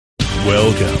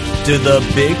Welcome to the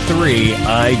Big 3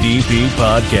 IDP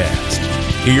Podcast.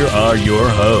 Here are your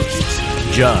hosts,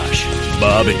 Josh,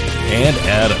 Bobby, and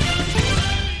Adam.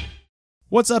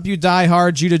 What's up, you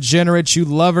diehards, you degenerates, you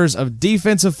lovers of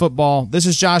defensive football? This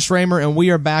is Josh Raymer, and we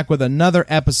are back with another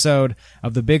episode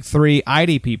of the Big 3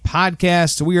 IDP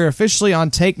Podcast. We are officially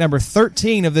on take number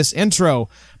 13 of this intro.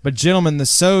 But, gentlemen, the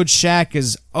Sode Shack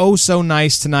is oh so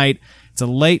nice tonight. It's a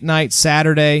late night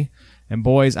Saturday, and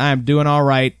boys, I am doing all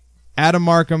right. Adam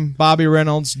Markham, Bobby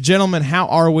Reynolds. Gentlemen, how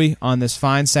are we on this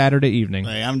fine Saturday evening?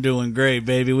 Hey, I'm doing great,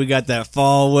 baby. We got that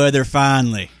fall weather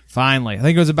finally. Finally. I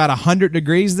think it was about 100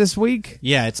 degrees this week.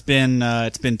 Yeah, it's been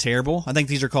terrible. I think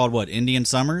these are called, Indian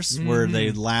summers, where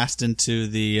they last into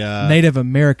the... Native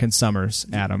American summers,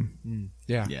 Adam.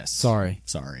 Yeah. Yes. Sorry.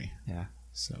 Yeah.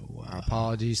 So, Our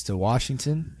apologies to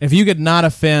Washington. If you could not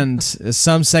offend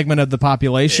some segment of the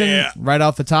population right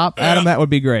off the top, Adam, that would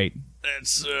be great.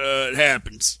 That's, it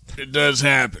happens. It does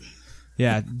happen.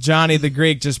 Yeah, Johnny the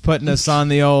Greek just putting us on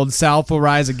the old South will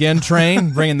rise again train,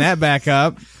 bringing that back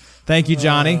up. Thank you,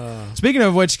 Johnny. Speaking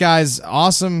of which, guys,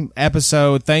 awesome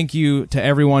episode. Thank you to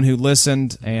everyone who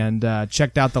listened and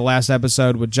checked out the last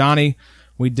episode with Johnny.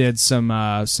 We did some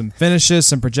finishes,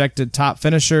 some projected top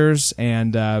finishers,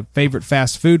 and favorite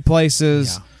fast food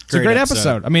places. Yeah. It's a great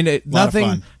episode. I mean,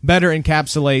 nothing better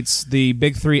encapsulates the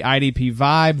Big 3 IDP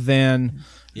vibe than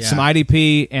some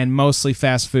IDP and mostly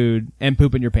fast food and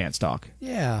poop in your pants talk.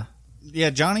 Yeah. Yeah,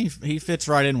 Johnny, he fits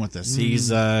right in with us. He's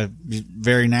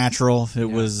very natural. It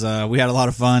was we had a lot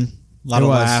of fun, a lot of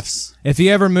laughs. If he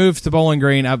ever moves to Bowling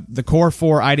Green, the Core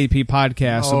 4 IDP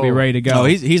podcast will be ready to go. Oh,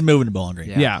 he's moving to Bowling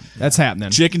Green. Yeah, that's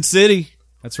happening. Chicken City.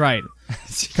 That's right.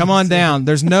 Come on down.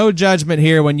 There's no judgment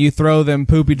here when you throw them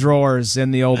poopy drawers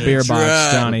in the old beer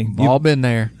box, Johnny. All been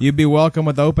there. You'd be welcome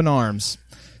with open arms.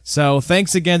 So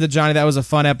thanks again to Johnny. That was a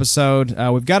fun episode.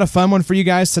 We've got a fun one for you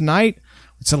guys tonight.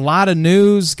 It's a lot of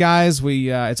news, guys.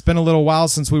 It's been a little while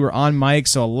since we were on mic,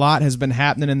 so a lot has been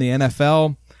happening in the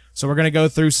NFL. So we're going to go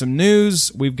through some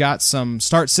news. We've got some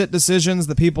start-sit decisions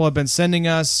that people have been sending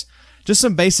us, just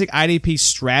some basic IDP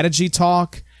strategy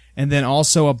talk, and then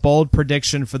also a bold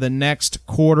prediction for the next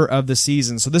quarter of the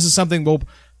season. So this is something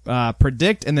we'll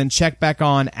predict and then check back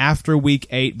on after Week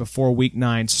 8 before Week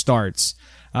 9 starts.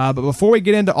 But before we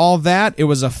get into all that, it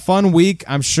was a fun week.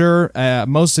 I'm sure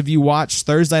most of you watched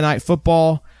Thursday Night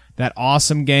Football, that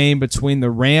awesome game between the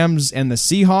Rams and the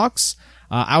Seahawks.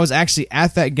 I was actually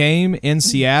at that game in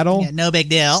Seattle. Yeah, no big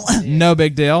deal. No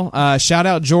big deal. Shout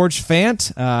out George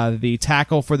Fant, the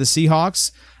tackle for the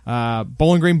Seahawks.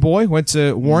 Bowling Green boy, went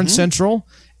to Warren Central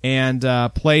and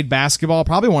played basketball.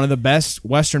 Probably one of the best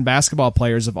Western basketball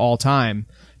players of all time,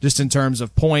 just in terms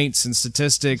of points and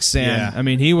statistics. And I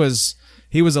mean, he was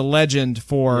a legend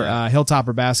for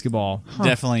Hilltopper basketball.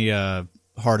 Definitely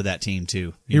heart of that team,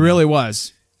 too. He really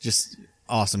was. Just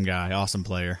awesome guy, awesome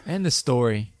player. And the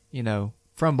story,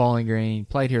 from Bowling Green,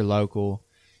 played here local.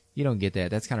 You don't get that.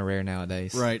 That's kind of rare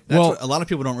nowadays. Right. That's what a lot of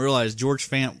people don't realize. George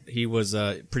Fant, he was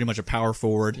pretty much a power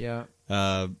forward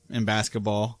in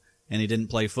basketball, and he didn't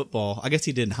play football. I guess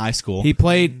he did in high school. He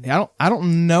played. I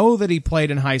don't know that he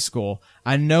played in high school.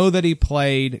 I know that he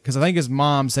played because I think his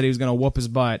mom said he was going to whoop his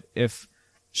butt if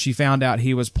she found out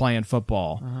he was playing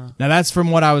football. Now, that's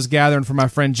from what I was gathering from my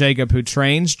friend Jacob, who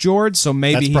trains George, so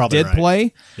maybe he did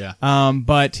play. Yeah.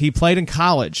 But he played in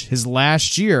college his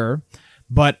last year,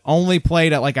 but only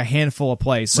played at like a handful of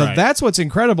plays. So that's what's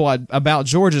incredible about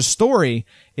George's story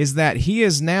is that he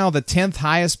is now the 10th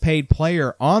highest paid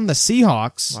player on the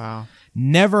Seahawks,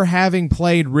 never having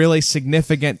played really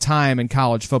significant time in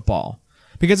college football.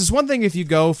 Because it's one thing if you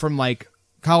go from like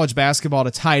college basketball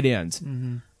to tight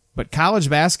end, but college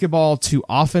basketball to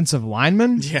offensive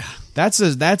lineman, that's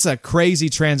a crazy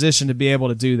transition to be able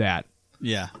to do that.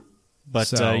 Yeah. But,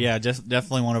 just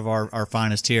definitely one of our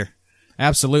finest here.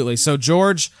 Absolutely. So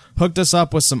George hooked us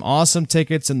up with some awesome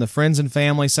tickets in the friends and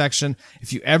family section.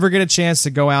 If you ever get a chance to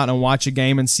go out and watch a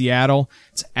game in Seattle,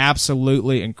 it's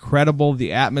absolutely incredible.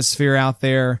 The atmosphere out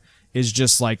there is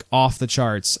just like off the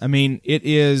charts. I mean, it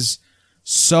is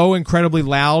so incredibly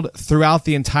loud throughout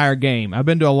the entire game. I've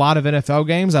been to a lot of NFL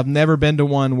games. I've never been to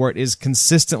one where it is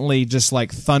consistently just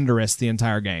like thunderous the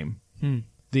entire game.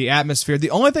 The atmosphere. The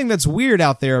only thing that's weird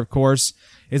out there, of course,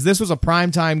 is this was a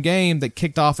primetime game that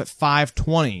kicked off at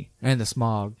 5:20. And the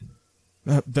smog.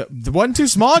 It wasn't too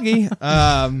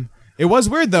smoggy. It was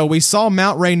weird, though. We saw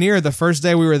Mount Rainier the first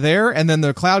day we were there, and then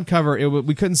the cloud cover,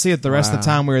 we couldn't see it the rest of the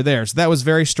time we were there. So that was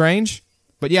very strange.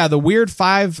 But yeah, the weird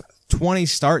 5:20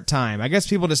 start time. I guess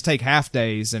people just take half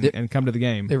days and come to the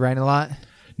game. It rained a lot?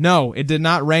 No, it did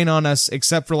not rain on us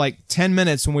except for like 10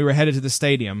 minutes when we were headed to the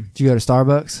stadium. Did you go to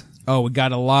Starbucks? Oh, we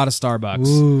got a lot of Starbucks.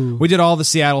 Ooh. We did all the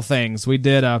Seattle things. We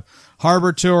did a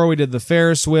harbor tour. We did the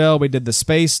Ferris wheel. We did the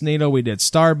Space Needle. We did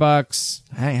Starbucks.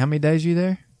 Hey, how many days you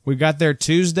there? We got there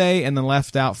Tuesday and then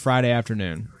left out Friday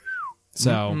afternoon.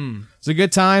 So it was a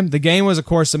good time. The game was, of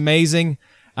course, amazing.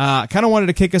 Kind of wanted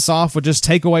to kick us off with just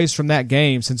takeaways from that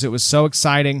game since it was so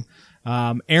exciting.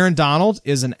 Aaron Donald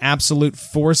is an absolute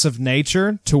force of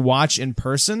nature to watch in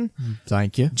person.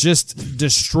 Thank you. Just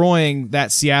destroying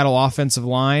that Seattle offensive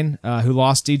line, who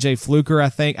lost DJ Fluker, I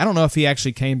think. I don't know if he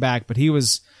actually came back, but he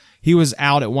was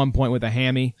out at one point with a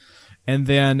hammy. And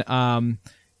then,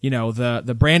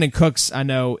 the Brandon Cooks, I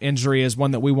know, injury is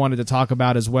one that we wanted to talk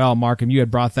about as well. Markham, you had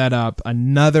brought that up.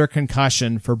 Another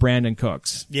concussion for Brandon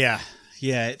Cooks. Yeah,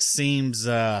 it seems,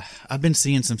 I've been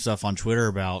seeing some stuff on Twitter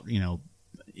about,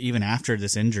 even after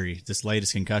this injury, this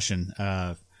latest concussion,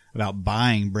 about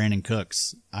buying Brandon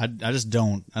Cooks. I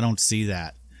don't see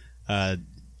that.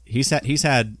 He's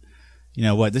had,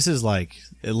 this is like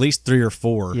at least 3 or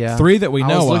 4. Yeah. 3 that we know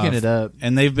I was of. looking it up.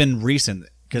 And they've been recent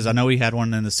because I know he had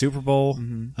one in the Super Bowl,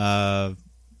 2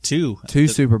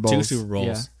 Super Bowls. 2 Super Bowls.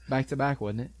 Yeah. Back to back,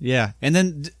 wasn't it? Yeah. And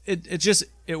then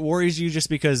it worries you just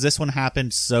because this one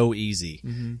happened so easy.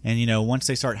 And, once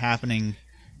they start happening,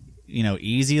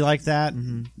 easy like that,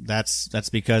 that's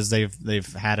because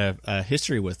they've had a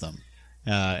history with them,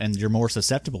 and you're more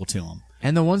susceptible to them.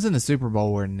 And the ones in the Super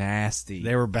Bowl were nasty.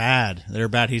 They were bad.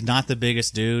 He's not the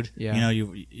biggest dude. Yeah.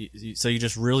 So you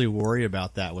just really worry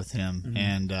about that with him.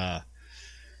 And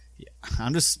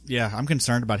I'm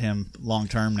concerned about him long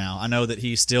term now. I know that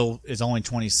he still is only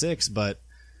 26, but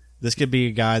this could be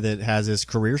a guy that has his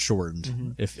career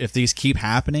shortened. If these keep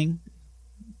happening,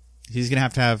 he's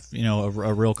going to have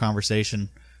a real conversation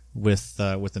with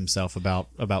himself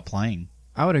about playing.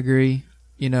 I would agree.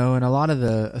 And a lot of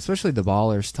especially the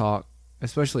ballers talk,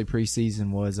 especially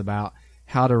preseason, was about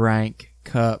how to rank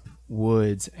Kupp,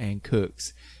 Woods, and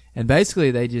Cooks. And basically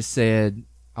they just said,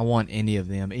 I want any of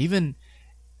them. Even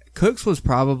Cooks was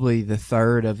probably the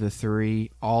third of the 3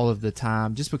 all of the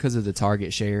time just because of the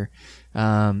target share.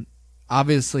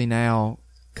 Obviously now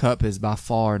Kupp is by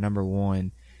far number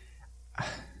 1.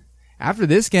 After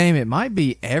this game, it might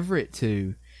be Everett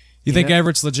too. You think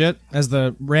Everett's legit as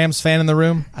the Rams fan in the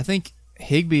room? I think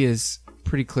Higbee is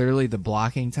pretty clearly the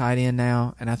blocking tight end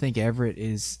now, and I think Everett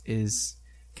is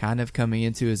kind of coming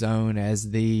into his own as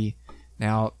they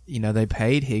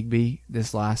paid Higbee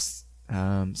this last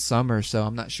summer, so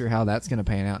I'm not sure how that's going to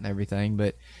pan out and everything,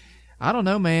 but I don't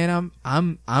know, man.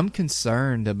 I'm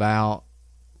concerned about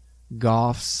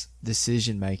Goff's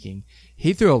decision making.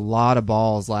 He threw a lot of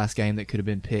balls last game that could have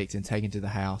been picked and taken to the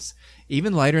house.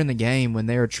 Even later in the game when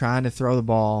they were trying to throw the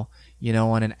ball,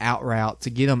 on an out route to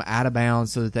get him out of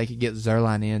bounds so that they could get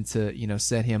Zerline in to,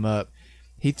 set him up.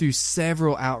 He threw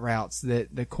several out routes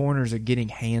that the corners are getting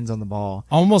hands on the ball.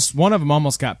 One of them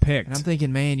almost got picked. And I'm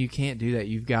thinking, man, you can't do that.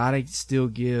 You've got to still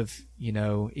give,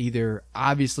 either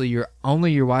obviously your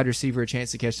wide receiver a chance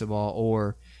to catch the ball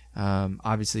or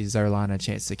obviously Zerline a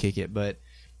chance to kick it. But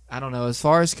I don't know. As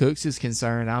far as Cooks is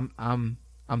concerned, I'm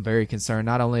very concerned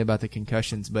not only about the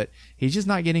concussions, but he's just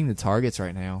not getting the targets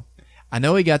right now. I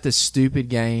know he got this stupid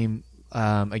game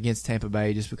against Tampa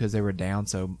Bay just because they were down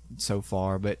so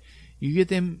far, but you get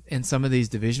them in some of these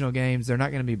divisional games, they're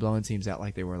not going to be blowing teams out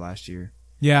like they were last year.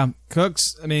 Yeah,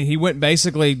 Cooks, he went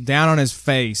basically down on his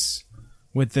face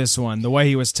with this one. The way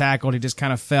he was tackled, he just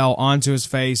kind of fell onto his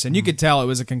face, and you could tell it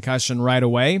was a concussion right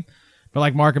away. But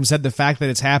like Markham said, the fact that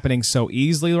it's happening so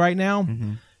easily right now,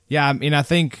 I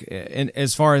think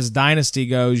as far as Dynasty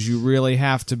goes, you really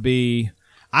have to be...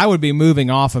 I would be moving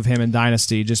off of him in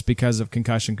Dynasty just because of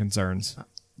concussion concerns.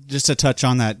 Just to touch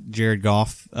on that Jared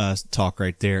Goff talk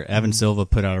right there, Evan Silva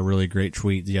put out a really great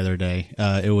tweet the other day.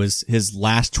 It was his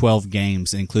last 12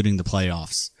 games, including the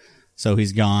playoffs. So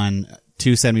he's gone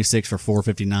 276 for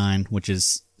 459, which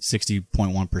is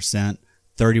 60.1%,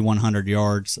 3,100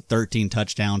 yards, 13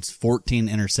 touchdowns, 14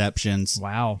 interceptions.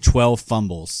 Wow. 12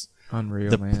 fumbles.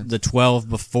 Unreal, man. The 12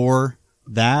 before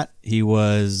that, he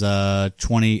was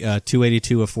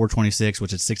 282 of 426,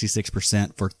 which is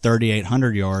 66% for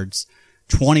 3,800 yards,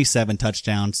 27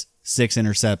 touchdowns, 6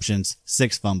 interceptions,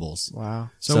 6 fumbles.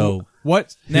 Wow. So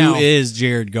what now? Who is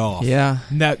Jared Goff? Yeah.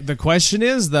 Now, the question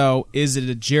is, though, is it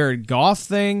a Jared Goff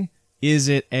thing? Is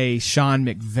it a Sean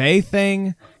McVay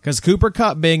thing? Because Cooper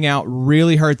Kupp being out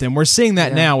really hurt them. We're seeing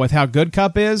that now with how good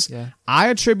Kupp is. Yeah. I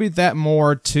attribute that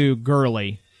more to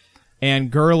Gurley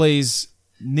and Gurley's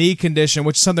knee condition,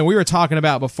 which is something we were talking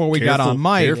about before we got on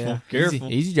mic.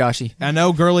 Careful. Easy, Joshy. I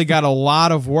know Gurley got a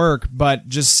lot of work, but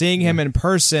just seeing him in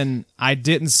person, I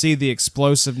didn't see the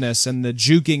explosiveness and the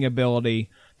juking ability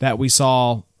that we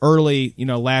saw early,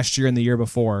 last year and the year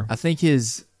before. I think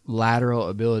his lateral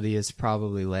ability is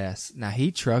probably less. Now,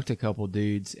 he trucked a couple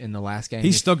dudes in the last game.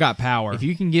 He's still got power. If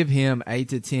you can give him 8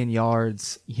 to 10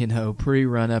 yards,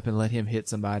 pre-run up and let him hit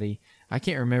somebody. I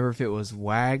can't remember if it was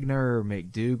Wagner or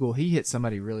McDougal. He hit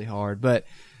somebody really hard. But,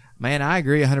 man, I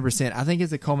agree 100%. I think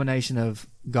it's a culmination of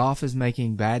Goff is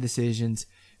making bad decisions.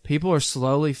 People are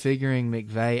slowly figuring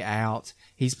McVay out.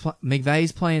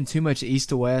 McVay's playing too much east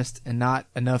to west and not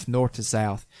enough north to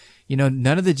south.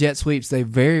 None of the jet sweeps, they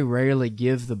very rarely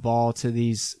give the ball to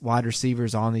these wide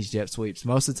receivers on these jet sweeps.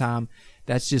 Most of the time,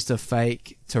 that's just a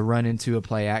fake to run into a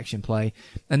play-action play.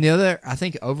 And the other, I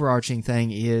think, overarching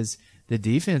thing is the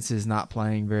defense is not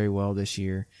playing very well this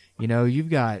year. You've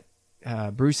got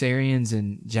Bruce Arians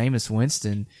and Jameis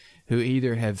Winston who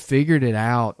either have figured it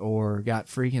out or got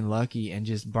freaking lucky and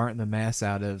just burnt the mess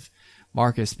out of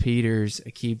Marcus Peters,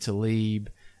 Aqib Talib.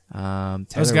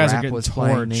 Those guys Rapp are getting was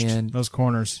playing torched, in. those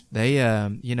corners. They,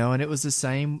 and it was the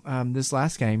same this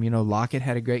last game. Lockett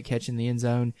had a great catch in the end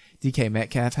zone. DK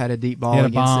Metcalf had a deep ball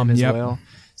against them as well.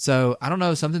 So, I don't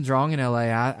know. Something's wrong in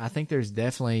L.A. I think there's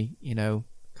definitely,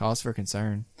 cause for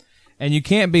concern. And you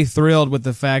can't be thrilled with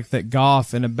the fact that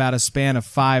Goff, in about a span of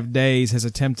 5 days, has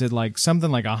attempted something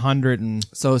like 100 and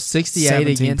so 68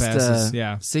 against passes.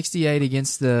 68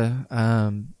 against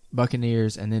the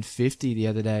Buccaneers, and then 50 the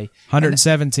other day.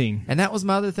 117. And that was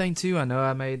my other thing too. I know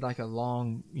I made a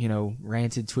long,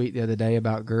 ranted tweet the other day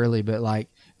about Gurley, but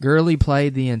Gurley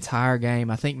played the entire game.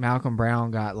 I think Malcolm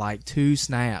Brown got 2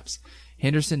 snaps.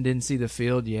 Henderson didn't see the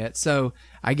field yet. So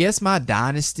I guess my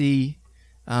dynasty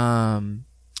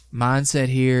mindset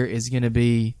here is going to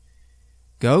be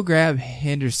go grab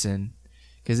Henderson,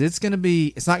 because it's not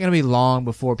going to be long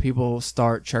before people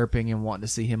start chirping and wanting to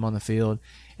see him on the field.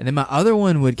 And then my other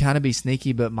one would kind of be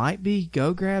sneaky, but might be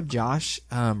go grab Josh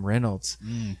Reynolds.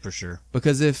 For sure.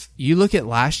 Because if you look at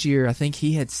last year, I think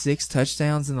he had 6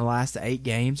 touchdowns in the last 8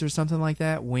 games or something like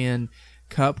that when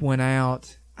Kupp went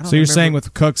out. So you're saying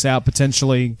with Cooks out,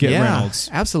 potentially get Reynolds?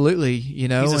 Absolutely. He's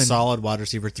a solid wide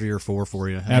receiver 3 or 4 for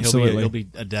you. Absolutely. He'll be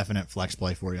a definite flex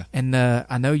play for you. And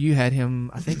I know you had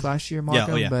him, I think, last year,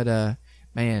 Marco. Yeah. But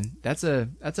man, that's a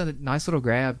nice little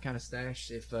grab kind of stash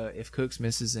if Cooks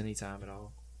misses any time at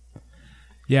all.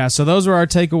 Yeah, so those were our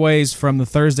takeaways from the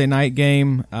Thursday night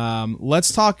game.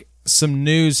 Let's talk some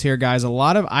news here, guys. A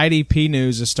lot of IDP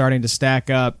news is starting to stack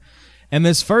up. And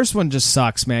this first one just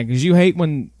sucks, man, because you hate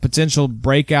when potential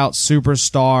breakout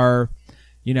superstar,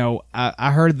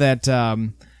 I heard that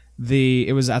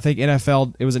it was an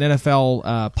NFL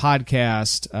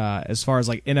podcast as far as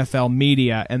NFL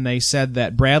media, and they said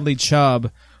that Bradley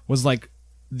Chubb was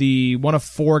the one of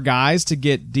 4 guys to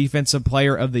get Defensive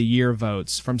Player of the Year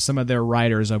votes from some of their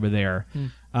writers over there.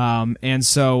 And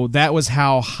so that was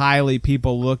how highly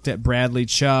people looked at Bradley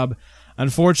Chubb.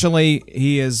 Unfortunately,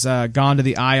 he has gone to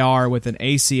the IR with an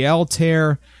ACL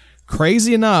tear.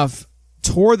 Crazy enough,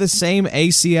 tore the same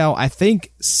ACL, I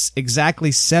think,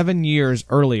 exactly 7 years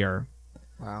earlier.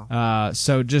 Wow.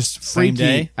 So just Same freaky.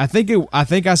 day? I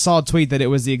think I saw a tweet that it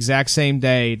was the exact same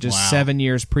day, just 7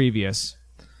 years previous.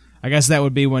 I guess that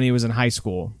would be when he was in high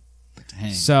school.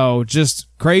 Dang. So just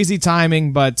crazy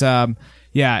timing, but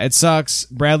yeah, it sucks.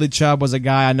 Bradley Chubb was a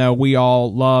guy I know we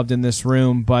all loved in this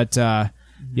room, but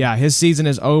yeah, his season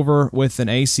is over with an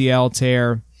ACL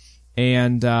tear.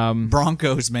 And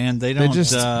Broncos, man, they don't.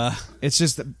 It's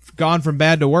just gone from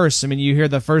bad to worse. I mean, you hear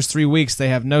the first 3 weeks they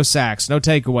have no sacks, no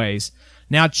takeaways.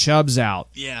 Now Chubb's out.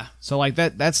 Yeah. So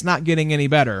that's not getting any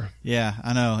better. Yeah,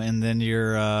 I know. And then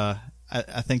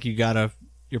I think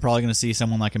you're probably going to see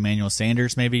someone like Emmanuel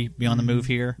Sanders maybe be on the move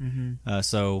here. Mm-hmm.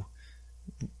 So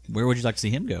where would you like to see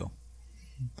him go?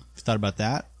 You thought about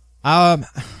that?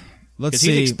 Let's see.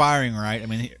 see. He's expiring, right? I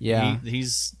mean, Yeah.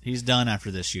 he's done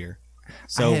after this year.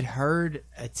 So I had heard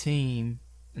a team,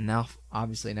 and now I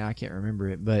can't remember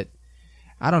it, but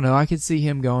I don't know. I could see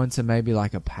him going to maybe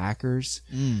a Packers.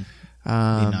 be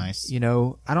nice.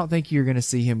 I don't think you're going to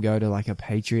see him go to a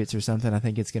Patriots or something. I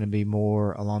think it's going to be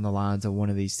more along the lines of one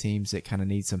of these teams that kind of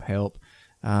needs some help.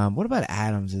 What about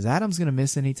Adams? Is Adams going to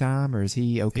miss any time, or is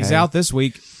he okay? He's out this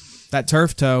week. That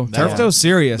turf toe. Turf toe's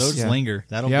serious. Those linger.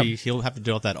 Yep. He'll have to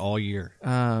deal with that all year.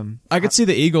 I could see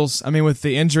the Eagles. I mean, with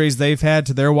the injuries they've had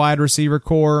to their wide receiver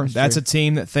core, that's a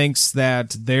team that thinks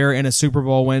that they're in a Super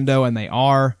Bowl window, and they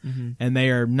are, and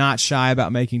they are not shy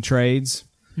about making trades.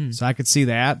 So I could see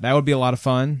that. That would be a lot of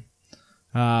fun.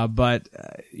 But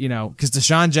because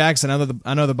Deshaun Jackson,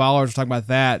 I know the ballers were talking about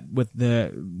that with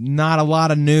the not a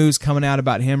lot of news coming out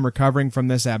about him recovering from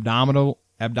this abdominal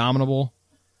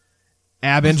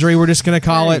ab injury. We're just going to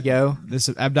call it. Go. This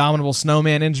abdominal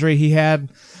snowman injury he had.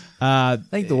 I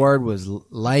think the word was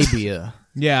labia.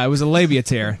 Yeah, it was a labia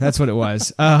tear. That's what it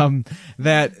was.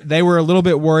 That they were a little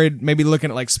bit worried, maybe looking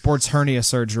at like sports hernia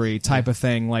surgery type of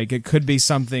thing. Like it could be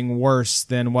something worse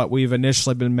than what we've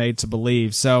initially been made to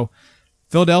believe. So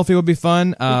Philadelphia would be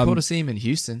fun. Cool to see him in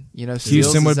Houston. You know,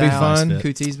 Houston would be fun.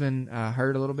 Cootie's been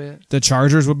hurt a little bit. The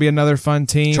Chargers would be another fun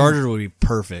team. Chargers would be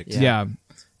perfect. Yeah.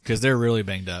 Because they're really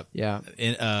banged up. Yeah.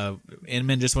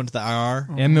 Inman just went to the IR.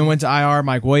 Inman went to IR.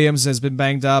 Mike Williams has been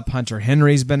banged up. Hunter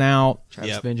Henry's been out.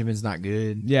 Travis Benjamin's not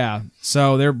good. Yeah.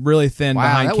 So they're really thin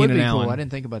behind that would Keenan be Allen. cool. I didn't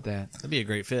think about that. That'd be a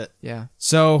great fit. Yeah.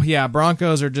 So yeah,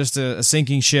 Broncos are just a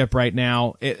sinking ship right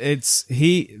now. Vic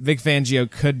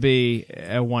Fangio could be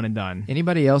a one and done.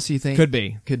 Anybody else you think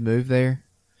could move there?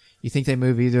 You think they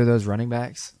move either of those running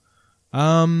backs?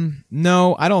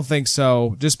 No, I don't think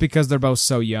so. Just because they're both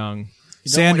so young.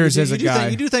 Sanders is a guy.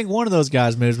 You do think one of those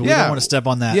guys moves, but we don't want to step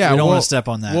on that. Yeah, we don't want to step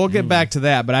on that. We'll get back to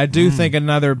that, but I do think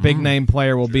another big name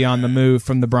player will be on the move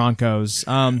from the Broncos.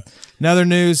 Another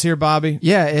news here, Bobby.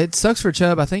 Yeah, it sucks for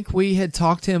Chubb. I think we had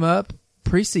talked him up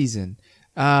preseason.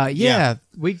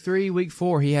 Week 3, week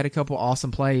 4, he had a couple awesome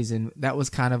plays, and that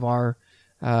was kind of our,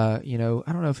 I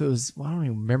don't know if it was, I don't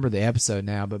even remember the episode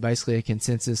now, but basically a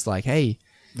consensus like, hey,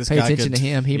 pay attention to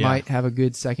him. He might have a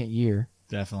good second year.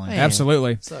 Definitely. Man,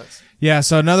 Absolutely. Sucks. Yeah,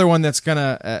 so another one that's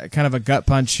gonna kind of a gut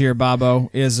punch here, Bobo,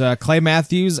 is Clay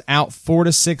Matthews out 4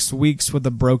 to 6 weeks with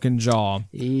a broken jaw.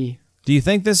 Do you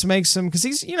think this makes him, because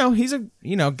he's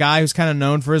a guy who's kind of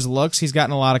known for his looks. He's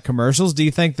gotten a lot of commercials. Do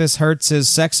you think this hurts his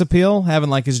sex appeal, having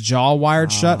like his jaw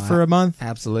wired shut for a month?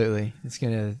 Absolutely. It's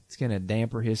gonna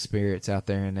damper his spirits out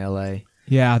there in L.A.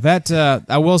 Yeah, that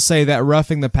I will say that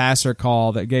roughing the passer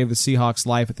call that gave the Seahawks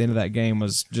life at the end of that game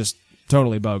was just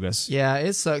totally bogus. Yeah,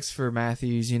 it sucks for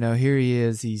Matthews. You know, here he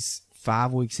is. He's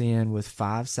 5 weeks in with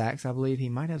 5 sacks, I believe. He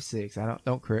might have 6. I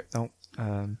don't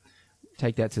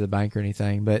take that to the bank or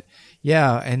anything. But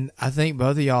yeah, and I think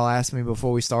both of y'all asked me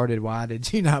before we started, why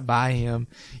did you not buy him?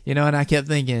 You know, and I kept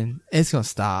thinking it's gonna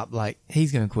stop. Like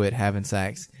he's gonna quit having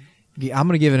sacks. I'm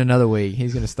gonna give it another week.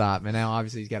 He's gonna stop. And now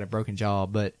obviously he's got a broken jaw,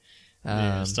 but.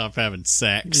 Stop having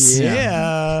sex.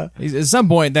 Yeah. At some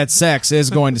point, that sex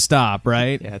is going to stop,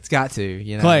 right? Yeah, it's got to.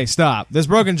 You know? Clay, stop. This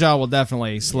broken jaw will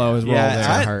definitely slow his roll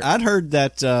there. I'd heard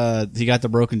that he got the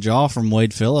broken jaw from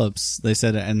Wade Phillips. They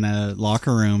said it in the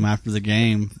locker room after the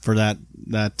game for that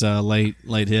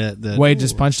late hit. That Wade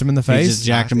just punched him in the face? He just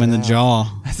jacked him in the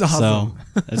jaw. That's awesome.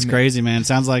 So, that's crazy, man. It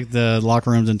sounds like the locker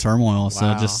room's in turmoil.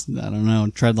 So just, I don't know,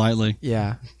 tread lightly.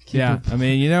 Yeah. I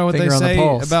mean, you know what they say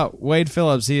about Wade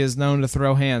Phillips. He is known to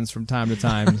throw hands from time to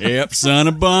time. Yep, son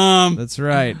of a bum. That's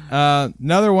right.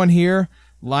 Another one here,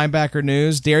 linebacker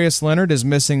news. Darius Leonard is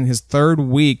missing his 3rd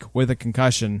week with a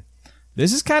concussion.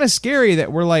 This is kind of scary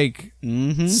that we're like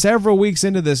several weeks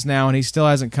into this now, and he still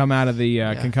hasn't come out of the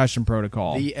concussion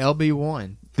protocol. The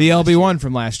LB1. The LB1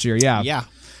 from last year, yeah. Yeah.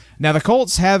 Now the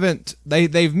Colts haven't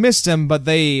they've missed him, but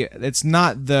it's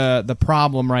not the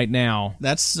problem right now.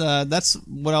 That's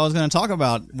what I was going to talk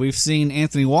about. We've seen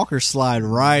Anthony Walker slide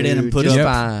right in and put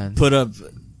up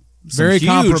some very huge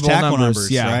comparable tackle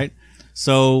numbers, yeah. right?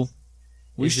 So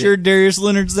we sure Darius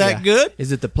Leonard's that good?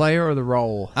 Is it the player or the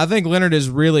role? I think Leonard is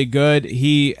really good.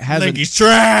 He has I think he's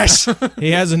trash. He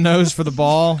has a nose for the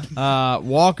ball.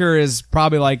 Walker is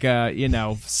probably like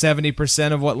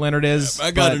 70% of what Leonard is. I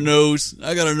got a nose,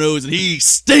 and he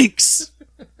stinks.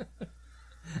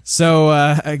 So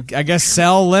I guess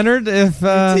sell Leonard if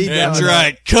that's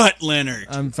right. Cut Leonard.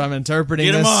 if I'm interpreting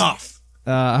Get this. him off.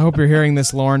 I hope you're hearing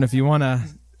this, Lauren. If you want to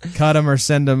cut him or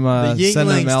send him the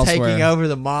Yingling's elsewhere. taking over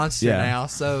the monster now.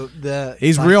 So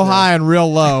he's real high and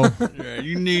real low.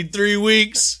 You need 3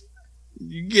 weeks.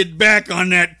 You get back on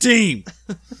that team.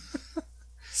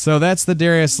 So that's the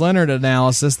Darius Leonard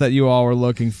analysis that you all were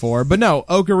looking for. But no,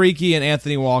 Okereke and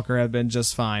Anthony Walker have been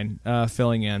just fine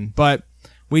filling in. But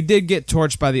we did get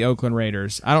torched by the Oakland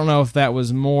Raiders. I don't know if that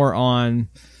was more on...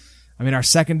 I mean, our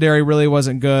secondary really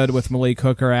wasn't good with Malik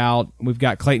Hooker out. We've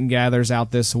got Clayton Gathers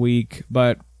out this week.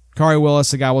 But Kari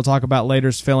Willis, a guy we'll talk about later,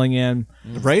 is filling in.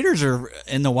 The Raiders are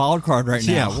in the wild card right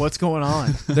now. Yeah, what's going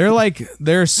on?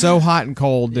 They're so hot and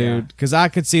cold, dude. Because I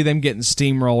could see them getting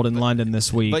steamrolled in London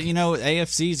this week. But,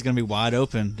 AFC is going to be wide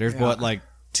open. There's,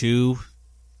 two,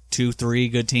 3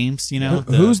 good teams,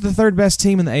 Who's the 3rd best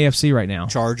team in the AFC right now?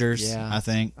 Chargers, I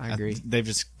think. I agree. They've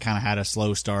just kind of had a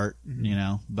slow start,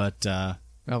 but...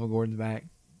 Melvin Gordon's back.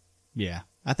 Yeah,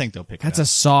 I think they'll pick it up. That's a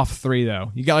soft 3,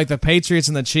 though. You got like the Patriots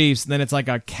and the Chiefs, and then it's like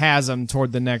a chasm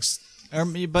toward the next. But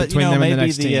maybe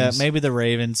the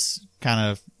Ravens kind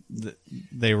of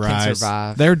they rise. Can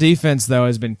survive. Their defense though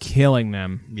has been killing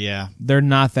them. Yeah, they're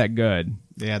not that good.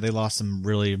 Yeah, they lost some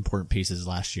really important pieces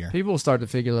last year. People will start to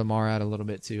figure Lamar out a little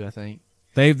bit too, I think.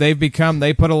 They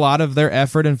put a lot of their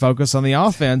effort and focus on the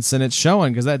offense, and it's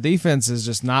showing because that defense is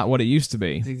just not what it used to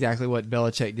be. It's exactly what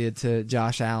Belichick did to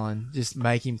Josh Allen. Just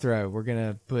make him throw. We're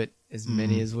going to put as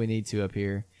many as we need to up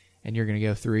here, and you're going to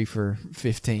go 3 for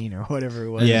 15 or whatever it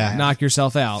was. Yeah. Knock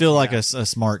yourself out. I feel like a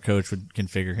smart coach can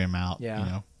figure him out. Yeah. You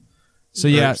know, So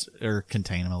yeah, or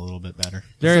contain him a little bit better.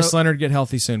 Darius Leonard, get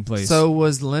healthy soon, please. So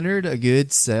was Leonard a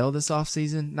good sell this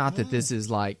offseason? Not that this is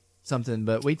like something,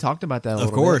 but we talked about that a little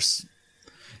Of course.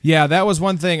 yeah, that was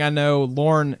one thing I know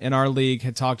Lauren in our league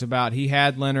had talked about. He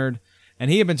had Leonard,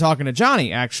 and he had been talking to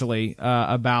Johnny, actually,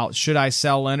 about should I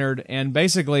sell Leonard. And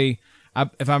basically,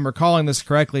 if I'm recalling this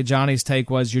correctly, Johnny's take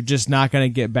was you're just not going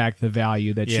to get back the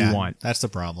value that you want. That's the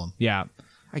problem. Yeah.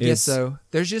 I guess so.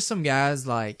 There's just some guys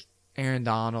like Aaron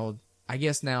Donald. I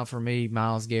guess now for me,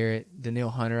 Myles Garrett, Daniil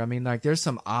Hunter. I mean, like there's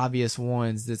some obvious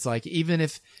ones that's like even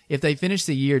if they finish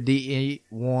the year DE1,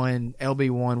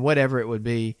 LB1, whatever it would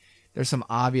be, there's some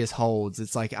obvious holds.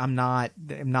 It's like I'm not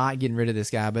getting rid of this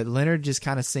guy, but Leonard just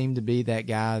kind of seemed to be that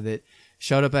guy that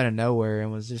showed up out of nowhere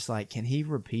and was just like, can he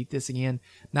repeat this again?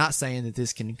 Not saying that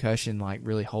this concussion like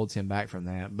really holds him back from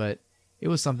that, but it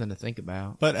was something to think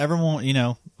about. But everyone,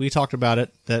 we talked about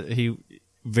it, that he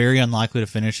very unlikely to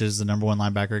finish as the number 1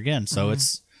 linebacker again. So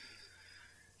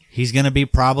he's going to be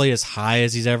probably as high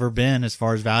as he's ever been as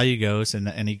far as value goes,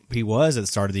 and he was at the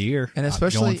start of the year, and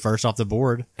especially going first off the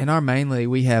board. In our main league,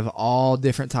 we have all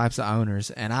different types of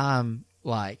owners, and I'm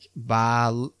like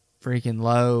buy freaking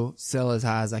low, sell as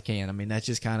high as I can. I mean, that's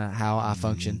just kind of how I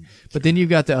function. But then you've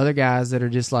got the other guys that are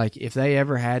just like, if they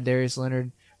ever had Darius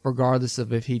Leonard, regardless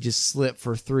of if he just slipped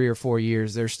for 3 or 4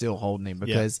 years, they're still holding him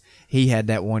because he had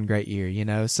that one great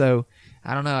year, So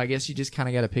I don't know. I guess you just kind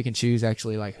of got to pick and choose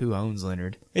actually like who owns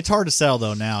Leonard. It's hard to sell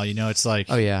though now. It's like,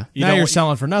 oh yeah, now you're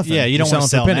selling for nothing. Yeah, you don't want to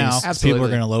sell now. Absolutely. People are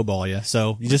going to lowball you.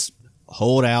 So you just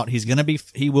hold out.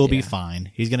 He will be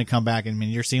fine. He's going to come back. And I mean,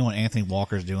 you're seeing what Anthony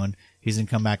Walker's doing. He's going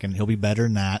to come back and he'll be better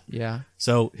than that. Yeah.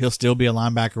 So he'll still be a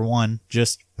linebacker 1,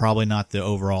 just probably not the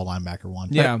overall linebacker 1.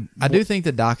 Yeah. I do think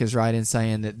the doc is right in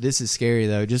saying that this is scary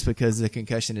though, just because the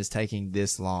concussion is taking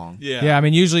this long. Yeah, I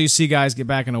mean, usually you see guys get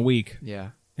back in a week. Yeah.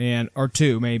 Or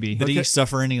 2, maybe. Did he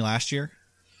suffer any last year?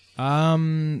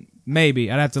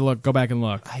 Maybe. I'd have to go back and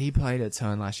look. He played a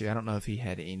ton last year. I don't know if he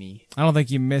had any. I don't think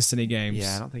he missed any games.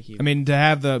 Yeah, I don't think he. I mean,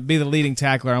 to be the leading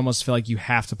tackler, I almost feel like you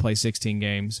have to play 16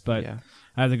 games, but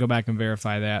I have to go back and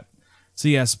verify that. So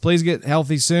yes, please get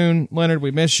healthy soon, Leonard.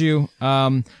 We miss you.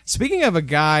 Speaking of a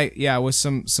guy, with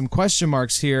some question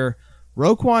marks here,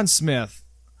 Roquan Smith.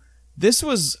 This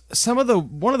was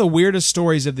one of the weirdest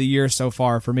stories of the year so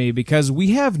far for me because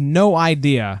we have no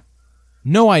idea.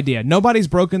 Nobody's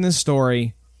broken this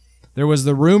story. There was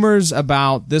the rumors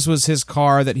about this was his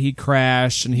car that he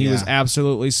crashed and he was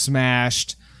absolutely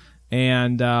smashed.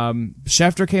 And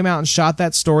Schefter came out and shot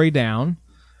that story down,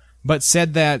 but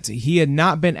said that he had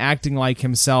not been acting like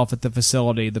himself at the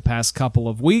facility the past couple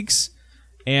of weeks.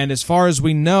 And as far as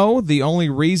we know, the only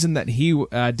reason that he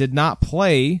did not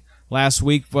play last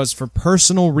week was for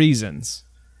personal reasons.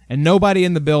 And nobody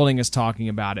in the building is talking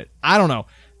about it. I don't know.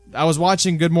 I was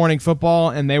watching Good Morning Football,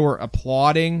 and they were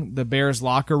applauding the Bears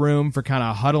locker room for kind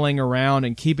of huddling around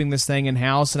and keeping this thing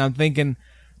in-house. And I'm thinking,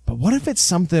 but what if it's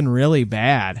something really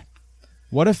bad?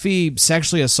 What if he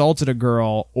sexually assaulted a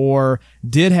girl or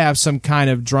did have some kind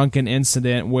of drunken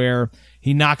incident where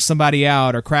he knocked somebody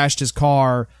out or crashed his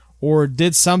car or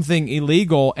did something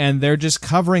illegal and they're just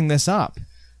covering this up?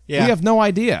 Yeah. We have no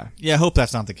idea. Yeah, I hope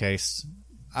that's not the case.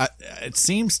 It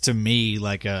seems to me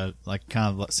like kind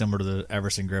of similar to the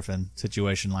Everson Griffin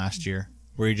situation last year,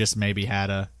 where he just maybe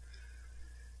had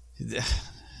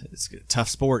it's a tough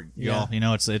sport, y'all.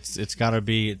 It's got to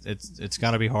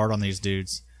be hard on these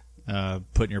dudes,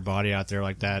 putting your body out there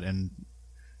like that, and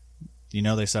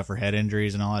they suffer head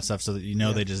injuries and all that stuff, so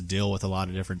that they just deal with a lot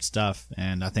of different stuff,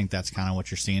 and I think that's kind of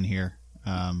what you're seeing here.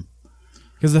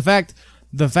 Because the fact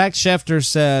Schefter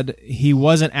said he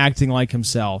wasn't acting like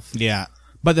himself. Yeah.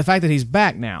 But the fact that he's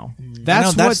back now,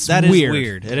 that's weird. Is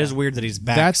weird. It is weird that he's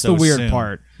back. That's so the weird soon.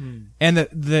 part. And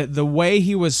the way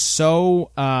he was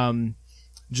so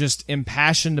just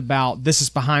impassioned about, this is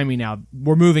behind me now.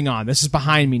 We're moving on. This is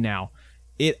behind me now.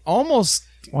 It almost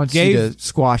wants you to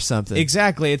squash something.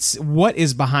 Exactly. It's what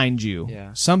is behind you.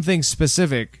 Yeah. Something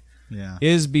specific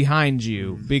is behind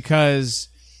you. Because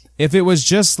if it was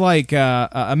just like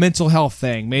a mental health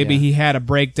thing, maybe he had a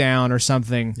breakdown or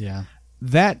something. Yeah.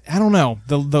 That, I don't know,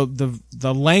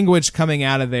 the language coming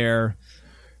out of there,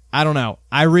 I don't know.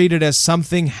 I read it as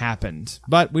something happened,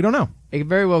 but we don't know. It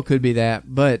very well could be that,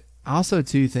 but I also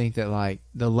too think that like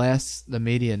the less the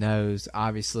media knows,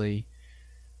 obviously,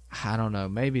 I don't know,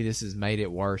 maybe this has made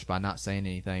it worse by not saying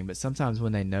anything, but sometimes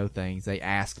when they know things, they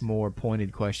ask more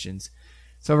pointed questions.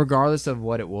 So regardless of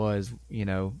what it was,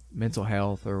 mental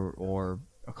health or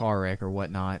a car wreck or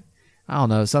whatnot, I don't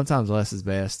know. Sometimes less is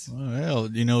best. Well,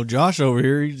 hell, Josh over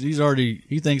here,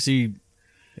 he thinks he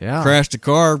Yeah. crashed a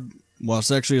car while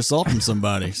sexually assaulting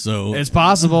somebody. So It's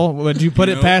possible. Would you put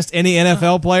it past any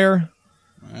NFL player?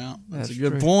 well, That's that's a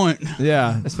good true. point.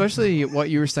 Yeah. Especially what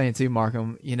you were saying too,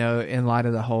 Markham, in light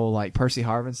of the whole like Percy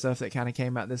Harvin stuff that kind of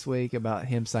came out this week about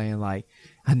him saying like,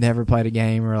 I never played a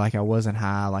game or like I wasn't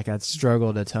high, like I'd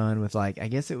struggled a ton with like, I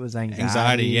guess it was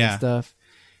anxiety yeah. and stuff,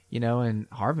 and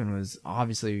Harvin was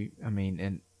obviously,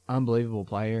 an unbelievable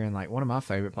player and like one of my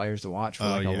favorite players to watch for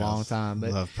a long time.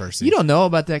 But Love Percy. you don't know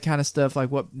about that kind of stuff,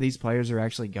 like what these players are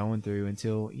actually going through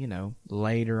until,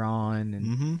 later on.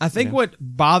 And I think what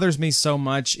bothers me so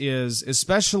much is,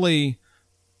 especially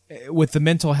with the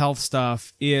mental health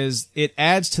stuff, is it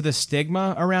adds to the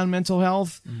stigma around mental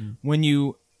health when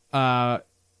you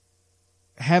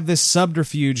have this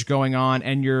subterfuge going on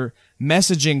and your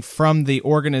messaging from the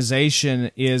organization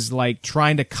is like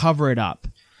trying to cover it up.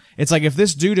 It's like if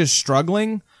this dude is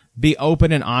struggling, be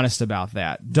open and honest about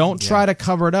that. Don't try to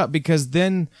cover it up, because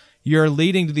then you're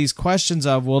leading to these questions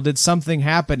of, well, did something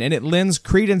happen? And it lends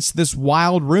credence to this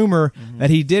wild rumor that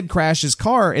he did crash his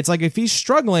car. It's like if he's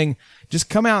struggling, just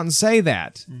come out and say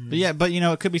that. But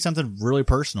it could be something really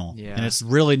personal, Yeah. and it's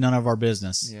really none of our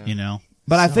business. Yeah.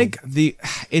 But I think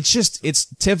it's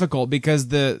difficult because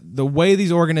the way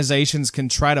these organizations can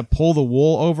try to pull the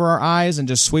wool over our eyes and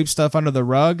just sweep stuff under the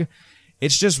rug,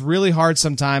 it's just really hard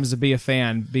sometimes to be a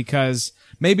fan, because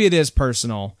maybe it is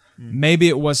personal. Maybe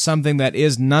it was something that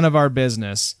is none of our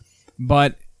business,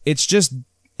 but it's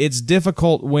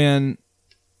difficult when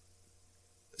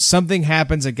something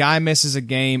happens, a guy misses a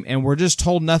game, and we're just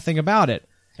told nothing about it,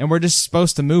 and we're just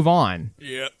supposed to move on.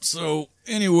 Yep. So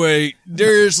anyway,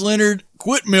 Darius Leonard,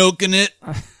 quit milking it.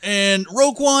 And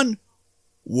Roquan,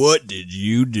 what did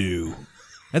you do?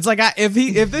 It's like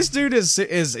if this dude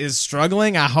is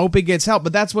struggling, I hope he gets help.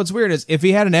 But that's what's weird is if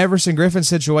he had an Everson Griffin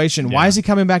situation, why is he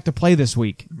coming back to play this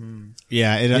week?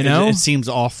 Yeah, it seems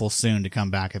awful soon to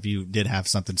come back if you did have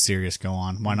something serious go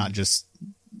on. Why not just,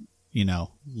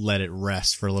 let it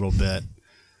rest for a little bit,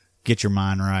 get your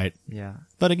mind right. Yeah.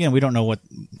 But again, we don't know what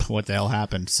the hell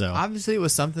happened. So Obviously, it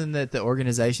was something that the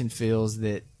organization feels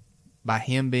that by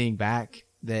him being back,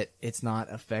 that it's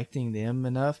not affecting them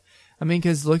enough.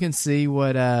 Because look and see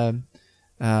what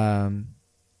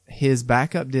his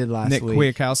backup did last Nick week.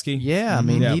 Kwiatkowski. Yeah,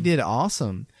 Yeah. he did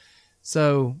awesome.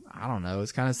 So, I don't know.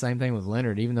 It's kind of the same thing with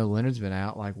Leonard. Even though Leonard's been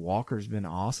out, like Walker's been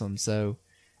awesome. So,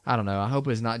 I don't know. I hope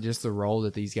it's not just the role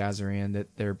that these guys are in,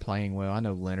 that they're playing well. I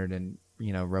know Leonard and,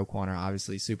 Roquan are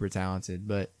obviously super talented,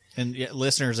 but And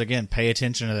listeners, again, pay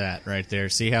attention to that right there.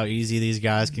 See how easy these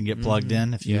guys can get plugged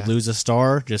in. If you Yeah. lose a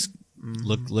star, just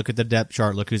look at the depth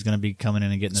chart. Look who's going to be coming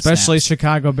in and getting Especially the snaps.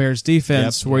 Chicago Bears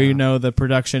defense, Yep. where you know the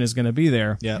production is going to be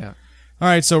there. Yep. yeah. All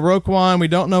right, so Roquan, we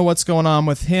don't know what's going on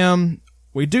with him.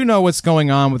 We do know what's going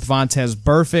on with Vontaze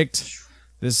Burfict.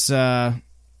 This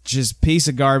just piece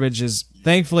of garbage has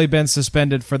thankfully been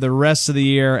suspended for the rest of the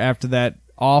year after that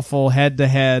awful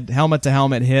head-to-head,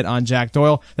 helmet-to-helmet hit on Jack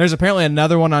Doyle. There's apparently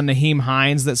another one on Naheem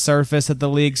Hines that surfaced that the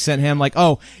league sent him. Like,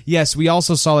 oh, yes, we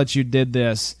also saw that you did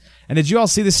this. And did you all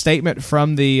see the statement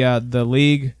from the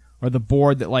league or the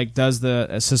board that does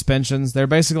the suspensions? They're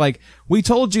basically like, we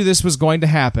told you this was going to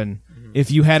happen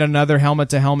if you had another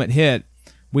helmet-to-helmet hit.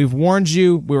 We've warned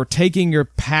you. We were taking your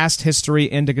past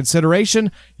history into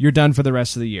consideration. You're done for the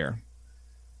rest of the year.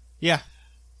 Yeah.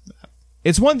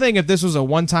 It's one thing if this was a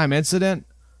one-time incident,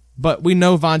 but we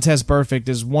know Vontaze Burfict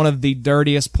is one of the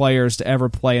dirtiest players to ever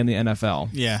play in the NFL.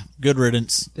 Yeah. Good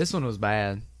riddance. This one was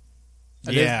bad.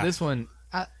 Yeah. This one,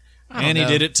 I don't And know.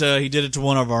 he did it to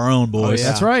one of our own boys. yeah.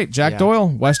 That's right. Jack Yeah. Doyle,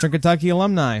 Western Kentucky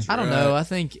alumni. I don't know. I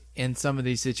think in some of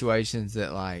these situations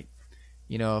that,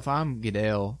 if I'm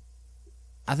Goodell,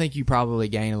 I think you probably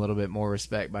gain a little bit more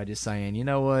respect by just saying, you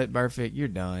know what, Burfict, you're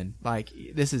done.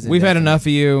 This is We've had indefinite. enough of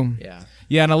you. Yeah.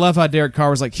 Yeah, and I love how Derek Carr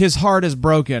was like, his heart is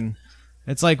broken.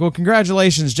 It's like, well,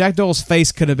 congratulations. Jack Doyle's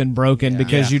face could have been broken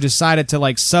because Yeah. you decided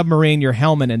to, submarine your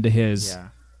helmet into his. Yeah.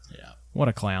 What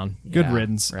a clown. Good Yeah,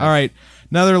 riddance. right. All right.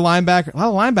 Another linebacker. A lot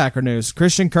of linebacker news.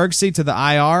 Christian Kirksey to the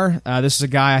IR. This is a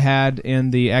guy I had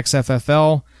in the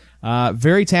XFFL.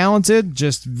 Very talented,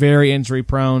 just very injury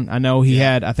prone. I know he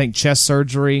had, I think, chest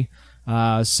surgery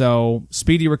So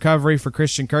speedy recovery for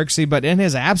Christian Kirksey, but in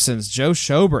his absence, Joe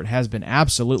Schobert has been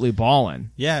absolutely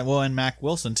balling. Yeah, well, and Mac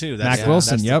Wilson too. Mac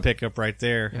Wilson, that's yep. the pickup right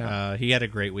there. Yeah. He had a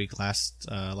great week last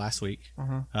week.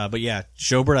 But yeah,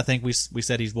 Schobert, I think we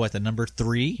said he's what, the number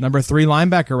 3? Number 3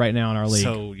 linebacker right now in our league.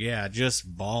 So yeah, just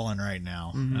balling right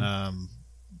now.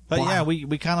 But yeah,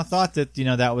 we kind of thought that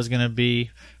that was going to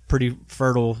be pretty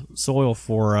fertile soil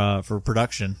for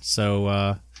production.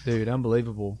 So Dude,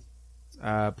 unbelievable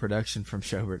production from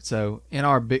Schobert. So in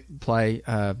our big play,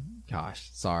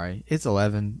 it's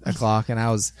 11 o'clock, and I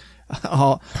was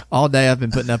all day I've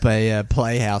been putting up a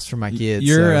playhouse for my kids.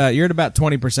 You're at about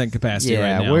 20% capacity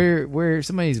right now. we're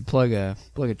somebody needs to plug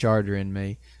a charger in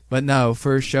me. But no,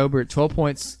 for Schobert, 12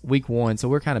 points week 1, so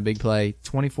we're kind of big play.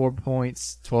 24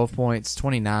 points, 12 points,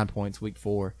 29 points week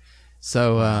 4.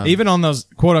 So even on those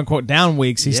quote unquote down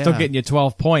weeks, he's still Yeah. getting you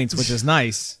 12 points, which is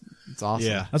nice. it's awesome.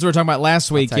 yeah. That's what we were talking about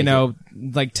last week. take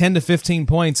Like 10 to 15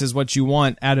 points is what you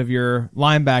want out of your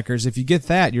linebackers. If you get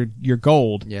that, you're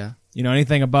gold. Yeah.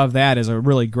 Anything above that is a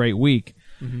really great week.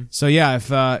 So yeah,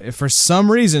 if for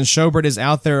some reason Schobert is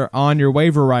out there on your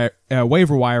waiver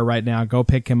wire right now, go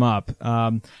pick him up.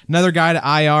 Another guy to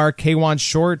IR, K'Wan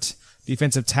Short,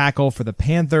 defensive tackle for the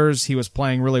Panthers. He was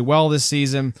playing really well this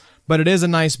season, but it is a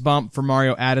nice bump for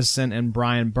Mario Addison and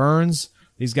Brian Burns.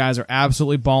 These guys are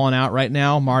absolutely balling out right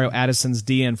now. Mario Addison's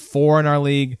DN4 in our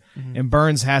league, and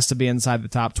Burns has to be inside the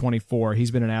top 24. He's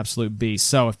been an absolute beast.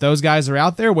 So if those guys are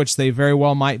out there, which they very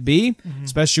well might be,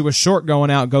 especially with Short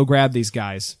going out, go grab these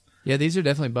guys. Yeah, these are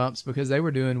definitely bumps because they were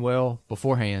doing well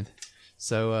beforehand.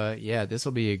 So, this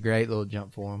will be a great little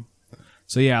jump for them.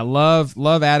 So yeah,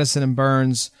 love Addison and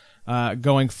Burns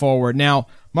going forward. Now,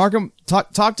 Markham,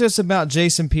 talk to us about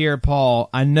Jason Pierre-Paul.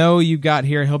 I know you got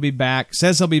here. He'll be back.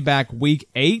 Says he'll be back week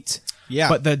 8. Yeah.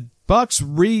 But the Bucks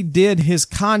redid his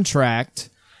contract,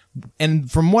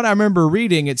 and from what I remember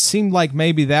reading, it seemed like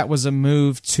maybe that was a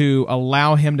move to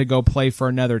allow him to go play for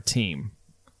another team.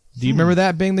 Do you remember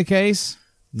that being the case?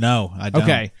 No, I don't.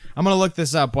 Okay, I'm going to look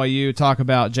this up while you talk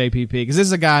about JPP, because this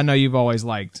is a guy I know you've always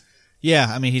liked. Yeah,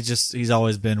 I mean, he's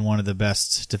always been one of the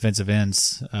best defensive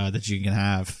ends that you can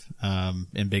have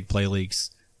in big play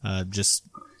leagues. Just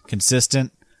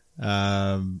consistent,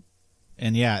 and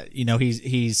yeah,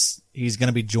 he's going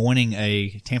to be joining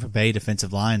a Tampa Bay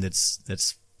defensive line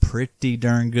that's pretty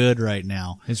darn good right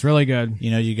now. It's really good.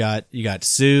 You got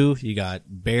Sue, you got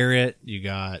Barrett, you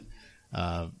got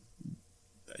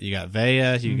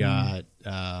Vea, you got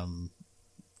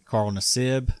Carl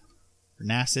Nassib.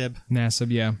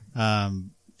 Nassib, yeah.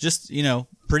 Just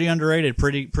pretty underrated,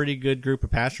 pretty good group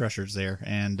of pass rushers there,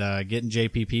 and getting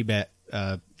JPP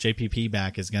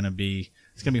back is gonna be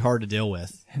hard to deal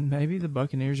with. And maybe the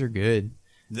Buccaneers are good.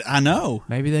 I know.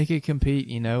 Maybe they could compete.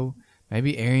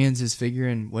 Maybe Arians is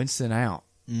figuring Winston out.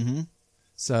 Mm-hmm.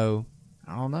 So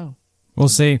I don't know. We'll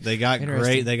see. They got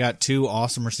Interesting. They got 2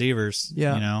 awesome receivers.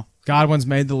 Yeah. Godwin's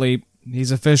made the leap.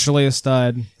 He's officially a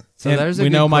stud. So And there's a we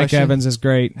good know Mike question. Evans is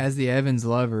great. As the Evans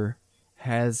lover,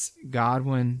 has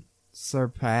Godwin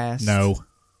surpassed? No.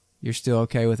 You're still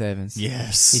okay with Evans?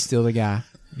 Yes. He's still the guy.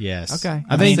 Yes. Okay.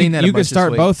 I I've think seen that a you bunch could this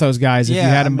start week. both those guys if you Yeah,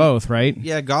 had I them mean- both, right?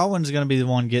 Yeah, Godwin's going to be the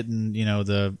one getting,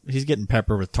 he's getting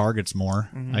pepper with targets more,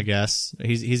 Mm-hmm. I guess.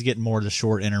 He's getting more of the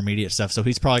short intermediate stuff, so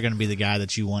he's probably going to be the guy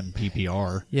that you want in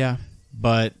PPR. Yeah.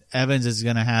 But Evans is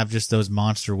going to have just those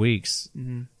monster weeks,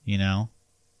 Mm-hmm.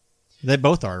 They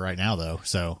both are right now, though,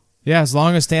 so. Yeah, as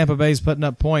long as Tampa Bay's putting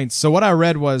up points. So what I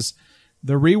read was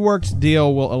the reworked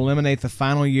deal will eliminate the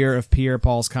final year of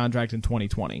Pierre-Paul's contract in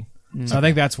 2020. So I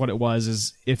think that's what it was,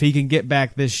 is if he can get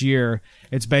back this year,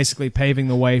 it's basically paving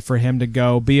the way for him to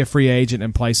go be a free agent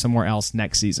and play somewhere else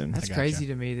next season. That's gotcha. crazy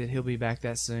to me that he'll be back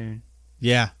that soon.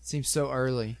 Yeah. It seems so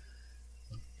early.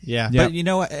 Yeah. Yep. But you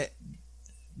know what,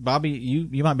 Bobby,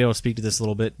 you might be able to speak to this a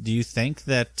little bit. Do you think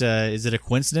that, is it a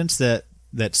coincidence that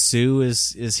Sue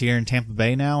is here in Tampa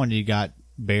Bay now and you got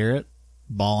Barrett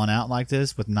balling out like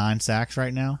this with 9 sacks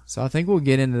right now? So I think we'll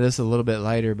get into this a little bit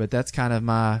later, but that's kind of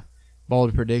my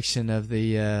bold prediction of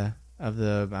the I don't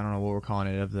know what we're calling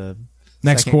it, of the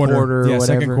Next second quarter or yeah,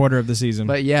 whatever. second quarter of the season.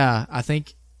 But yeah, I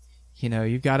think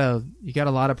you've got a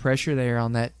lot of pressure there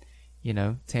on that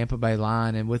Tampa Bay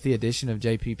line, and with the addition of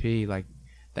JPP, like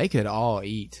they could all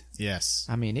eat. Yes.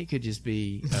 I mean, it could just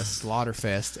be a slaughter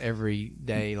fest every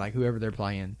day, like whoever they're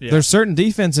playing. Yeah. There's certain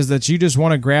defenses that you just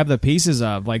want to grab the pieces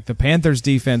of, like the Panthers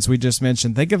defense we just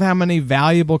mentioned. Think of how many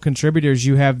valuable contributors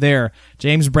you have there.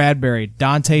 James Bradbury,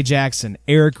 Dante Jackson,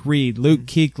 Eric Reed, Luke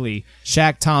Kuechly,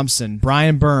 Shaq Thompson,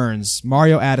 Brian Burns,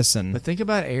 Mario Addison. But think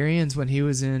about Arians when he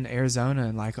was in Arizona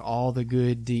and like all the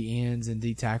good D ends and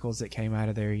D tackles that came out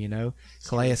of there,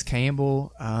 Calais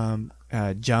Campbell,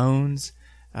 Jones,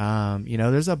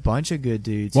 there's a bunch of good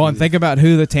dudes. Well, and think about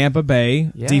who the Tampa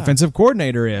Bay Yeah. defensive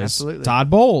coordinator is. Absolutely. Todd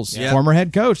Bowles, Yeah. former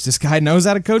head coach. This guy knows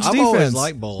how to coach I've defense. always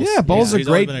liked Bowles. Yeah, Bowles is a He's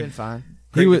great. always been fine.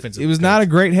 Great He was, defensive he was coach. not a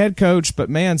great head coach, but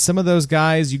man, some of those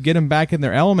guys, you get them back in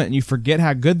their element and you forget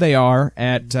how good they are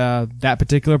at that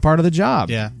particular part of the job.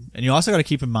 Yeah. And you also got to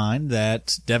keep in mind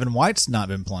that Devin White's not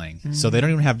been playing. So they don't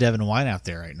even have Devin White out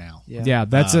there right now. Yeah,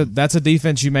 that's a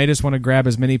defense you may just want to grab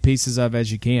as many pieces of as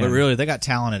you can. But really, they got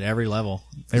talent at every level.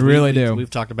 They really do. We've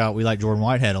talked about we like Jordan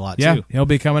Whitehead a lot, Yeah, too. he'll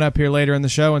be coming up here later in the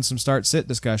show in some start-sit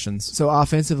discussions. So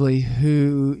offensively,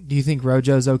 who do you think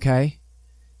Rojo's okay?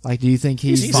 Like, do you think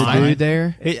he's He's the fine. dude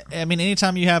there? I mean,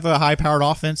 anytime you have a high-powered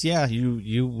offense, yeah,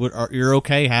 you're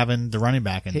okay having the running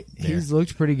back in there. He's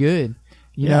looked pretty good.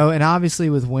 You Yeah. know, and obviously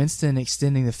with Winston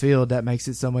extending the field, that makes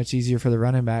it so much easier for the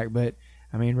running back. But,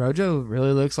 I mean, Rojo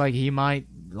really looks like he might,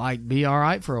 be all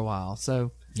right for a while.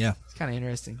 So, Yeah. it's kind of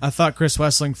interesting. I thought Chris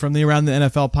Wessling from the Around the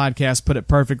NFL podcast put it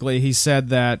perfectly. He said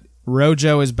that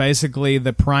Rojo is basically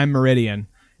the prime meridian.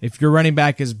 If your running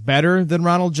back is better than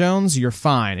Ronald Jones, you're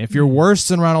fine. If you're worse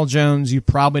than Ronald Jones, you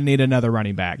probably need another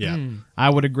running back. Yeah.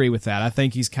 I would agree with that. I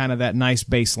think he's kind of that nice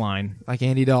baseline. Like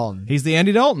Andy Dalton. He's the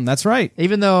Andy Dalton. That's right.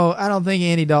 Even though I don't think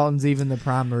Andy Dalton's even the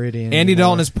prime meridian. Andy anymore.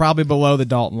 Dalton is probably below the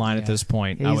Dalton line at this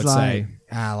point, He's I would say.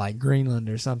 like Greenland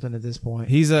or something at this point.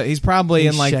 He's probably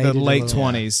He's in like the shaded a late little.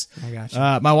 20s. I got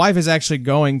you. My wife is actually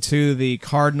going to the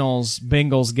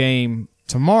Cardinals-Bengals game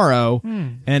tomorrow,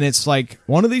 and it's like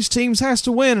one of these teams has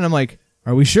to win, and I'm like,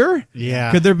 are we sure? Yeah.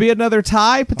 Could there be another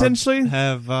tie potentially?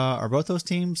 Are both those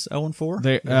teams 0-4?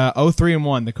 They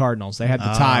 0-3-1, the Cardinals. They had the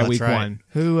tie that's week right.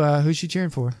 1. Who's she cheering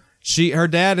for? Her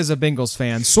dad is a Bengals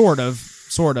fan, sort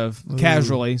of,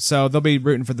 casually. So they'll be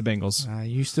rooting for the Bengals.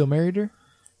 You still married her?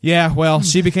 Yeah, well,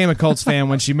 she became a Colts fan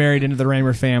when she married into the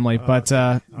Raymer family. But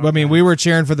I mean, we were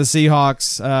cheering for the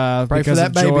Seahawks Pray for because that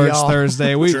of baby, George y'all.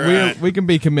 Thursday. We can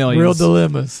be chameleons. Real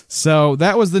dilemmas. So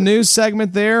that was the news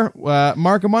segment there.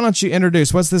 Markham, why don't you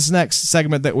introduce what's this next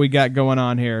segment that we got going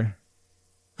on here?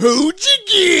 Who'd you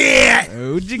get?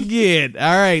 Who'd you get?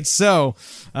 All right, so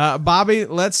Bobby,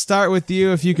 let's start with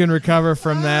you if you can recover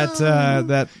from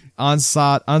that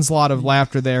onslaught of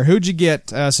laughter there. Who'd you get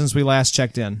since we last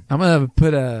checked in? I'm gonna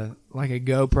put a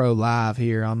GoPro live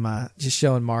here on my, just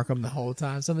showing Markham the whole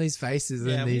time. Some of these faces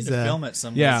Yeah, and we need these. to film it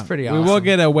somewhere. Yeah, It's pretty we will awesome.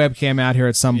 get a webcam out here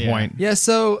at some Yeah. point. Yeah,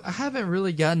 so I haven't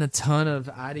really gotten a ton of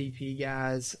IDP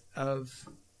guys of,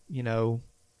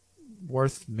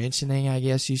 worth mentioning, I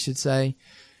guess you should say.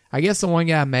 I guess the one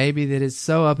guy maybe that is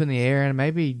so up in the air, and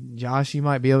maybe Josh, you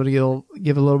might be able to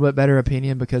give a little bit better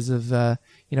opinion because of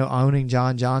owning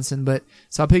John Johnson. But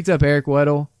so I picked up Eric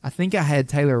Weddle. I think I had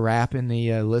Taylor Rapp in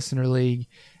the listener league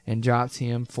and dropped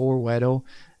him for Weddle.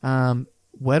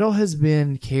 Weddle has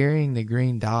been carrying the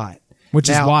green dot, Which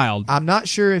is Now, wild. I'm not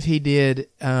sure if he did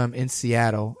in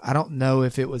Seattle. I don't know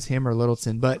if it was him or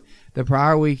Littleton, but the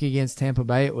prior week against Tampa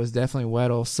Bay, it was definitely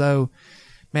Weddle. So,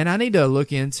 man, I need to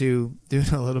look into doing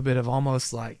a little bit of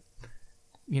almost like,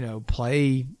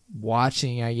 play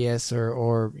watching, I guess,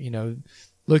 or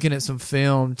looking at some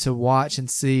film to watch and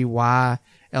see why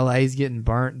LA's getting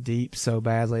burnt deep so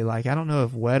badly. Like, I don't know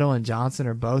if Weddle and Johnson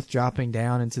are both dropping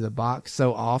down into the box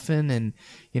so often, and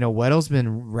Weddle's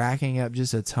been racking up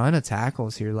just a ton of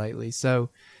tackles here lately. So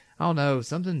I don't know,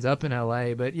 something's up in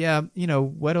LA, but yeah,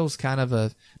 Weddle's kind of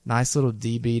a nice little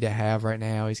DB to have right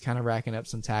now. He's kind of racking up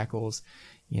some tackles.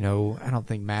 I don't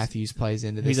think Matthews plays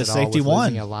into this He's a at all safety with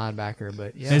one. losing a linebacker,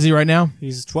 but yeah, Is he right now?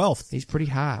 He's 12th. he's pretty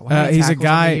high. How many He's a tackles on the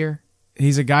guy. year?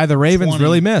 He's a guy the Ravens 20.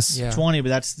 really miss. Yeah. 20, but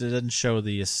that doesn't show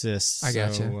the assists. I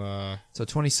gotcha. So, So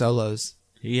 20 solos.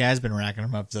 he has been racking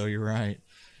them up, though. You're right.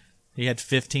 He had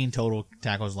 15 total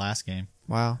tackles last game.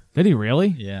 Wow. Did he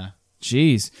really? Yeah.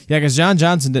 Jeez. Yeah, because John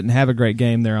Johnson didn't have a great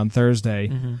game there on Thursday,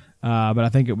 but I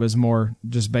think it was more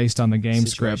just based on the game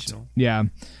script. Situational. Yeah.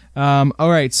 All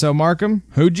right, so Markham,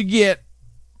 who'd you get?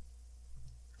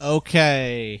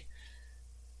 Okay.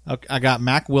 I got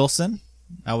Mac Wilson.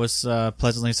 I was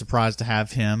pleasantly surprised to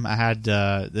have him. I had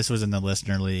this was in the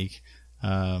listener league.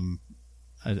 I've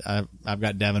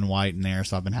got Devin White in there,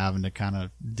 so I've been having to kind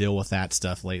of deal with that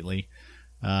stuff lately.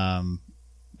 And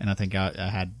I think I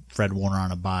had Fred Warner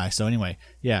on a bye. So anyway,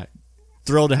 yeah,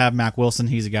 thrilled to have Mac Wilson.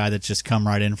 He's a guy that's just come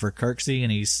right in for Kirksey,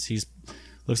 and he's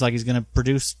looks like he's going to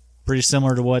produce pretty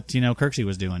similar to what Kirksey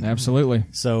was doing. Absolutely.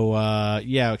 So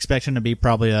expect him to be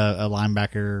probably a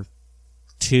linebacker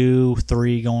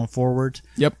 2-3 going forward.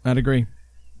 Yep, I'd agree.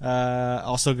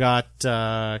 Also got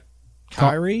Khari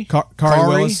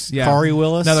Willis. Yeah. Khari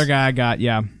Willis. Another guy I got,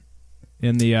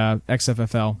 in the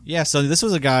XFFL. Yeah, so this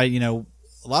was a guy, a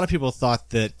lot of people thought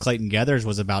that Clayton Geathers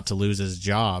was about to lose his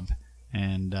job.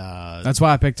 And that's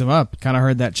why I picked him up. Kind of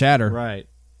heard that chatter. Right.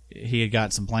 He had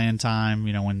got some playing time,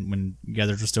 when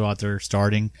Geathers was still out there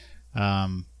starting.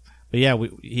 But yeah,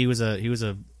 he was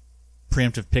a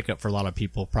preemptive pickup for a lot of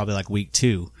people, probably like week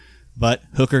 2. But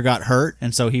Hooker got hurt,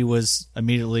 and so he was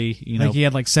immediately, I think he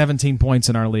had like 17 points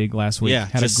in our league last week. Yeah,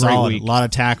 had just a great solid. week. A lot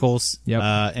of tackles. Yep.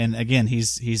 And again, he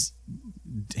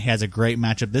has a great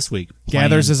matchup this week.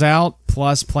 Gathers is out,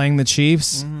 plus playing the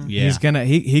Chiefs. Yeah. He's gonna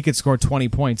he could score 20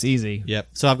 points easy. Yep.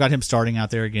 So I've got him starting out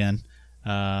there again.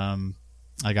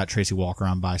 I got Tracy Walker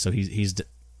on by, so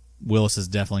Willis is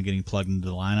definitely getting plugged into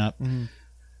the lineup.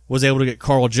 Was able to get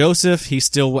Carl Joseph. He's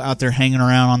still out there hanging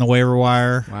around on the waiver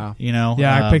wire. Wow.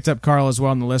 Yeah, I picked up Carl as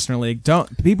well in the listener league.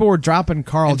 People were dropping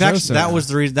Carl in fact, Joseph. that was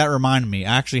the reason that reminded me.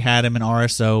 I actually had him in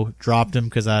RSO, dropped him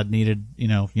because I needed, you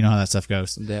know how that stuff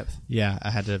goes. Some depth. Yeah, I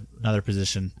had another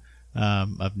position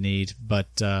of need, but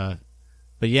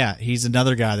yeah, he's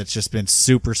another guy that's just been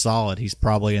super solid. He's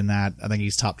probably in that. I think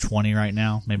he's top 20 right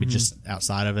now, maybe just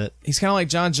outside of it. He's kind of like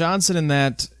John Johnson in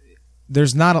that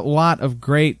there's not a lot of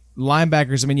great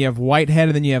linebackers. I mean, you have Whitehead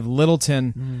and then you have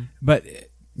Littleton, but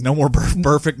no more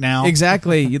perfect now.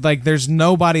 Exactly. Like, there's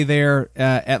nobody there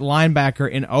at linebacker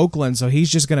in Oakland, so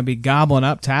he's just going to be gobbling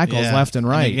up tackles left and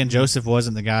right. And again, Joseph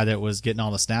wasn't the guy that was getting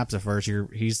all the snaps at first.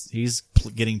 He's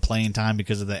getting playing time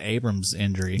because of the Abrams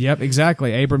injury. Yep,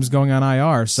 exactly. Abrams going on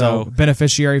IR, so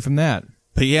beneficiary from that.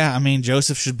 But yeah, I mean,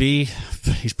 Joseph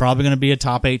he's probably going to be a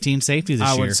top 18 safety this year.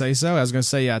 I would say so. I was going to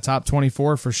say, top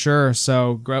 24 for sure.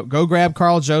 So go grab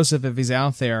Carl Joseph if he's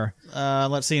out there.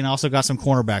 Let's see, and also got some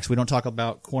cornerbacks. We don't talk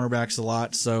about cornerbacks a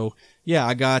lot. So yeah,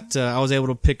 I was able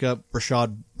to pick up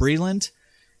Rashad Breeland.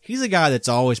 He's a guy that's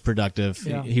always productive.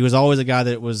 Yeah. He was always a guy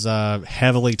that was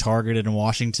heavily targeted in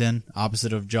Washington,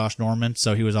 opposite of Josh Norman.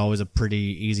 So he was always a pretty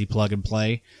easy plug and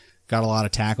play. Got a lot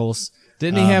of tackles.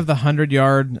 Didn't he have the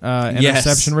 100-yard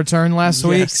interception return last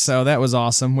week? Yes. So that was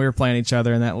awesome. We were playing each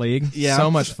other in that league. Yeah. So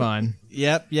much fun.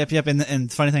 Yep. And the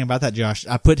funny thing about that, Josh,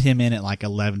 I put him in at like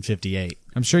 11:58.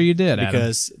 I'm sure you did,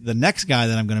 because the next guy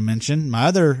that I'm going to mention, my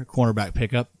other cornerback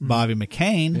pickup, Bobby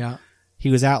McCain,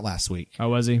 he was out last week. Oh,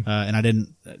 was he? And I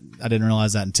didn't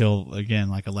realize that until again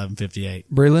like 11:58.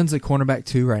 Breland's a cornerback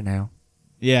 2 right now.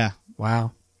 Yeah.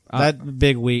 Wow. That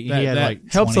big week, he had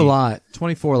like helps 20. a lot.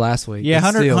 24 last week. Yeah,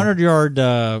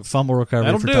 100-yard fumble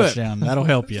recovery for touchdown. That'll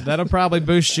help you. That'll probably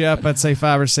boost you up, I'd say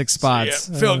 5 or 6 spots.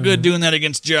 Yeah, felt good doing that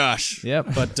against Josh. Yep.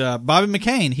 But Bobby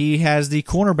McCain, he has the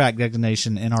cornerback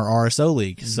designation in our RSO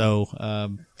league. So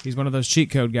he's one of those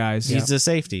cheat code guys. He's a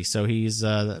safety, so he's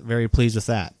very pleased with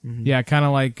that. Yeah, kind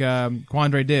of like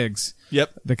Quandre Diggs.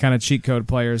 Yep. The kind of cheat code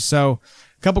players. So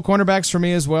a couple cornerbacks for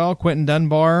me as well, Quentin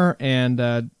Dunbar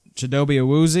and Chidobe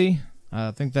Awuzie.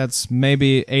 I think that's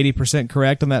maybe 80%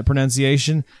 correct on that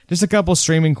pronunciation. Just a couple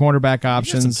streaming cornerback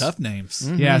options. You got some tough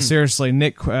names. Yeah, seriously.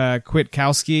 Nick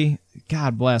Kwiatkowski.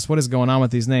 God bless. What is going on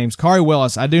with these names? Khari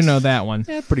Willis. I do know that one.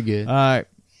 Yeah, pretty good. I'm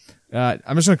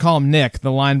just going to call him Nick,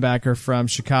 the linebacker from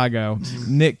Chicago.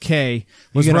 Nick K.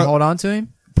 You going to hold on to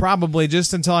him? Probably,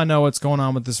 just until I know what's going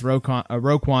on with this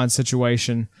Roquan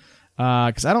situation.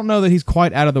 Because I don't know that he's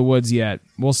quite out of the woods yet.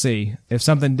 We'll see. If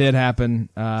something did happen,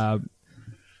 the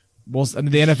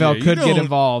NFL could get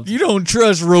involved. You don't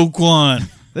trust Roquan.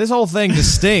 This whole thing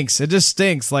just stinks. It just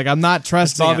stinks. Like, I'm not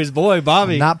trusting Bobby's boy,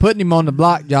 Bobby. Not putting him on the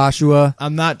block, Joshua. I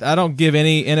don't give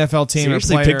any NFL team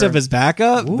Seriously, or player picked up his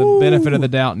backup? the benefit of the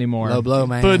doubt anymore. Low blow,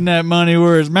 man. Putting that money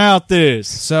where his mouth is.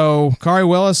 So, Khari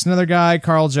Willis, another guy.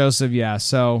 Carl Joseph, yeah.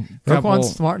 So,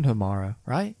 Roquan's starting tomorrow,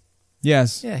 right?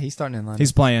 Yes. Yeah, he's starting in London.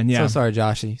 He's playing, yeah. So sorry,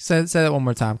 Joshy. Say that one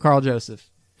more time. Carl Joseph.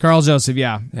 Carl Joseph,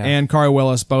 yeah. And Khari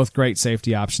Willis, both great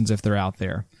safety options if they're out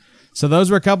there. So those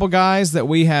were a couple guys that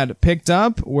we had picked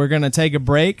up. We're going to take a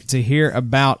break to hear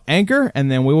about Anchor,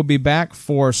 and then we will be back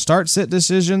for start-sit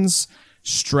decisions,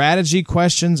 strategy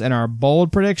questions, and our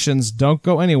bold predictions. Don't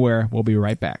go anywhere. We'll be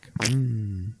right back.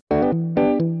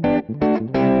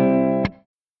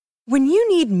 When you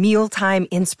need mealtime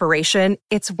inspiration,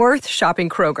 it's worth shopping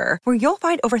Kroger, where you'll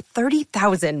find over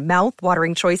 30,000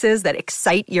 mouth-watering choices that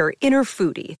excite your inner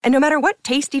foodie. And no matter what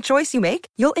tasty choice you make,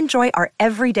 you'll enjoy our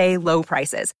everyday low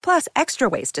prices, plus extra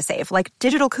ways to save, like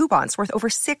digital coupons worth over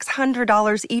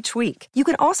 $600 each week. You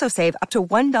can also save up to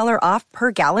 $1 off per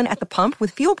gallon at the pump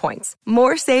with fuel points.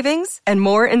 More savings and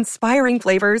more inspiring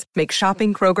flavors make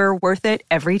shopping Kroger worth it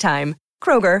every time.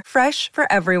 Kroger, fresh for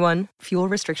everyone. Fuel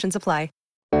restrictions apply.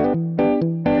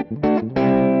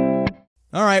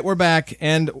 All right, we're back,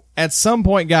 and at some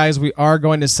point, guys, we are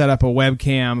going to set up a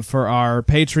webcam for our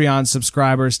Patreon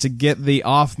subscribers to get the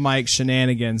off-mic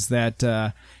shenanigans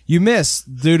that you miss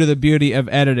due to the beauty of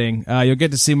editing. You'll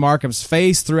get to see Markham's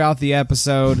face throughout the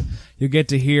episode. You'll get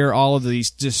to hear all of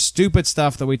these just stupid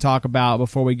stuff that we talk about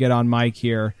before we get on mic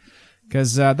here,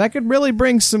 because that could really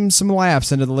bring some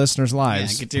laughs into the listeners'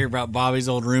 lives. Yeah, get to hear about Bobby's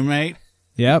old roommate.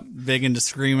 Yep. Big into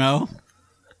Screamo.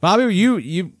 Bobby,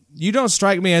 you don't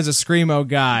strike me as a Screamo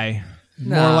guy.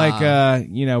 More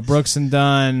like, Brooks and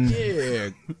Dunn. Yeah,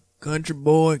 country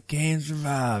boy can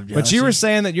survive, Joshy. But you were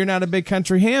saying that you're not a big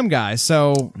country ham guy,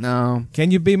 so No.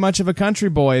 can you be much of a country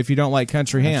boy if you don't like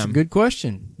country That's ham? a good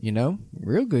question,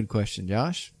 Real good question,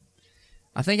 Josh.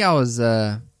 I think I was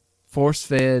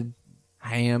force-fed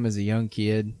ham as a young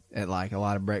kid at like a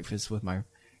lot of breakfasts with my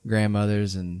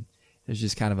grandmothers, and it's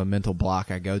just kind of a mental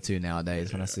block I go to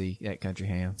nowadays when I see that country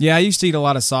ham. Yeah, I used to eat a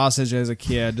lot of sausage as a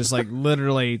kid, just like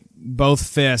literally both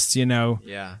fists,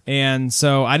 Yeah. And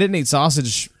so I didn't eat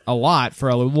sausage a lot for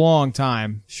a long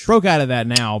time. Broke out of that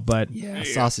now, but Yeah,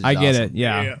 sausage. I get awesome. it.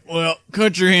 Yeah. Well,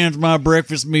 country ham's my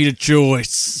breakfast meat of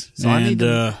choice. So I need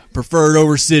and preferred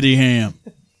over city ham.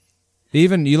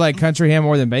 Even you like country ham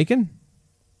more than bacon?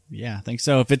 Yeah, I think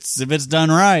so. If it's done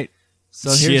right. So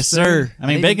here's Yes, the thing. sir. I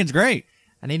mean, bacon's great.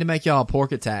 I need to make y'all a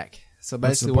pork attack. So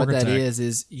What's basically the pork what that attack?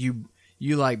 is you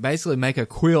like basically make a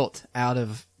quilt out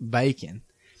of bacon.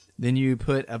 Then you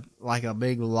put a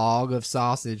big log of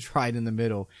sausage right in the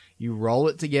middle. You roll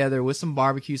it together with some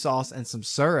barbecue sauce and some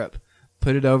syrup.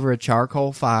 Put it over a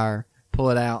charcoal fire. Pull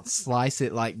it out. Slice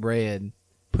it like bread.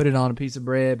 Put it on a piece of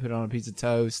bread. Put it on a piece of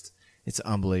toast. It's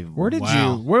unbelievable. Where did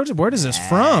Wow. you? Where is this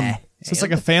from? Is this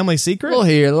like a family A secret? little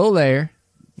here, a little there.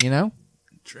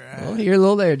 A little here, a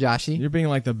little there, Joshy. You're being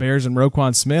like the Bears and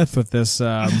Roquan Smith with this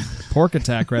pork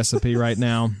attack recipe right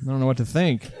now. I don't know what to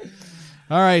think.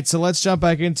 All right, so let's jump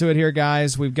back into it here,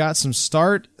 guys. We've got some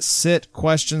start-sit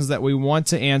questions that we want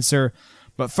to answer.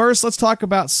 But first, let's talk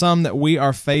about some that we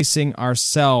are facing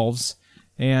ourselves.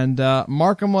 And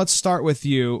Markham, let's start with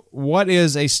you. What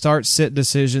is a start-sit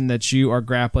decision that you are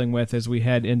grappling with as we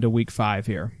head into Week 5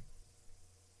 here?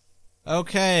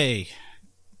 Okay.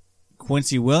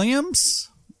 Quincy Williams,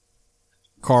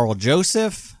 Carl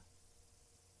Joseph,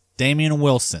 Damian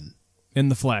Wilson In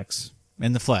the flex.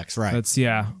 in the flex, right? That's,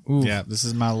 yeah. Ooh. Yeah, this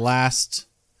is my last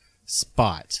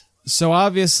spot. So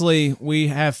obviously we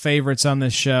have favorites on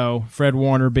this show, Fred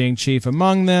Warner being chief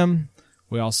among them.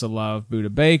 We also love Buda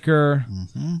Baker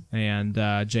and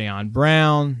Jayon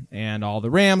Brown and all the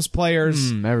Rams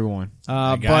players. Everyone.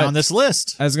 The guy But on this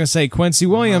list. I was going to say Quincy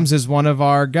Williams is one of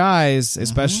our guys,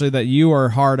 especially that you are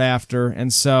hard after.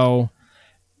 And so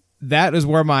that is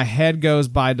where my head goes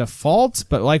by default.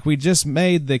 But like we just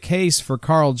made the case for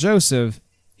Carl Joseph,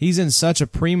 he's in such a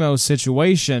primo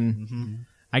situation.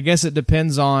 I guess it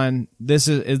depends on this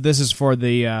is for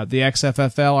the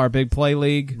XFFL, our big play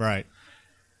league. Right.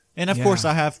 And of Yeah. course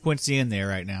I have Quincy in there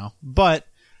right now. But,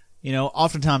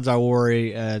 oftentimes I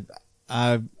worry,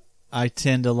 I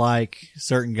tend to like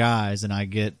certain guys and I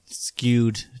get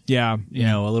skewed, Yeah.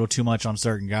 a little too much on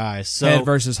certain guys. So Head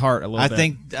versus heart a little I bit.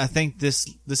 think this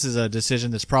is a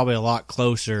decision that's probably a lot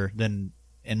closer than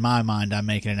in my mind I'm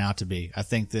making it out to be. I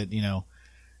think that,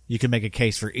 you can make a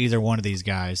case for either one of these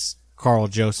guys, Carl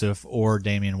Joseph or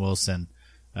Damian Wilson,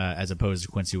 as opposed to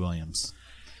Quincy Williams.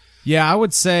 Yeah, I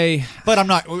would say, But I'm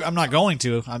not going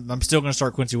to. I'm still going to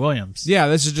start Quincy Williams. yeah,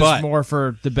 this is just But- more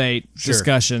for debate, Sure.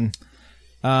 discussion.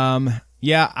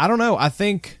 Yeah, I don't know. I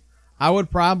think I would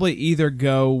probably either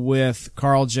go with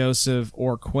Carl Joseph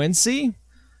or Quincy,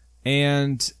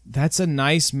 and that's a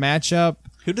nice matchup.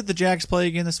 Who did the Jags play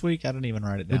again this week? I didn't even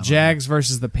write it The down. Jags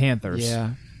versus the Panthers.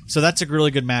 Yeah. So that's a really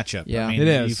good matchup. Yeah. I mean, It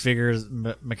is. You figure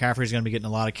McCaffrey's going to be getting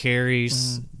a lot of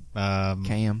carries.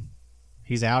 Cam.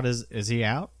 He's out. Is he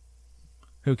out?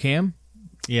 Who, Cam?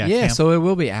 Yeah. Yeah, Cam. so it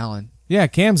will be Allen. Yeah,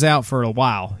 Cam's out for a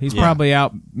while. He's Yeah. probably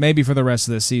out maybe for the rest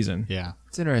of the season. Yeah.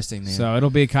 It's interesting, man. So it'll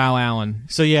be Kyle Allen.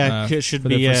 So yeah, should for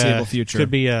be the foreseeable future.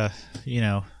 Could be a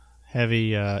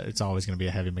heavy. It's always going to be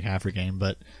a heavy McCaffrey game,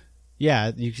 but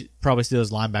yeah, you could probably see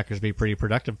those linebackers be pretty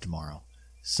productive tomorrow.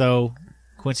 So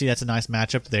Quincy, that's a nice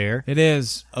matchup there. It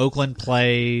is. Oakland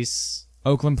plays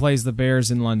the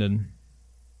Bears in London.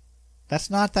 That's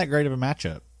not that great of a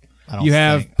matchup. I don't You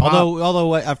have think.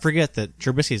 Although I forget that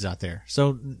Trubisky's out there,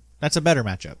 so that's a better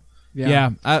matchup.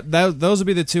 Yeah. Those would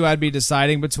be the two I'd be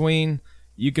deciding between.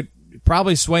 You could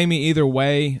probably sway me either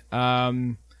way.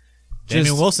 Damian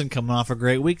Wilson coming off a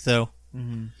great week, though.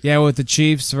 Yeah, with the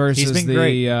Chiefs versus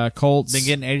the Colts. Been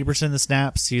getting 80% of the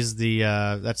snaps. He's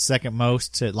that's second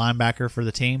most at linebacker for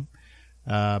the team,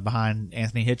 behind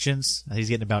Anthony Hitchens. He's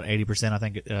getting about 80%, I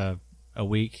think, a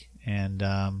week. And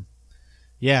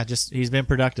he's been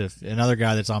productive. Another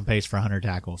guy that's on pace for 100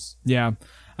 tackles. Yeah.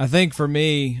 I think for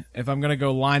me, if I'm going to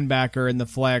go linebacker in the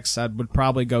flex, I would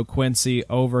probably go Quincy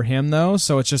over him, though.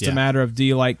 So it's just a matter of, do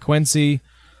you like Quincy,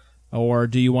 or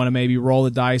do you want to maybe roll the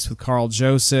dice with Carl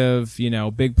Joseph,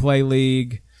 big play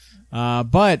league?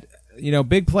 But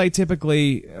big play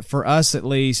typically, for us at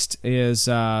least, is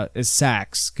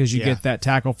sacks, because you get that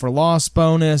tackle for loss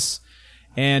bonus.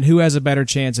 And who has a better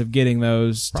chance of getting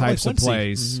those types of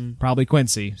plays? Probably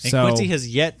Quincy. And Quincy has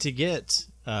yet to get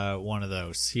one of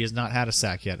those. He has not had a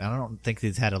sack yet. I don't think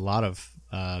he's had a lot of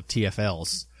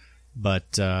TFLs.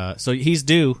 But so he's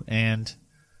due, and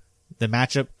the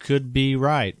matchup could be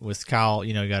right with Kyle.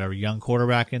 You got a young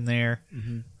quarterback in there.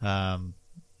 We're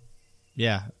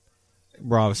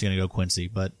obviously going to go Quincy,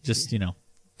 but just, good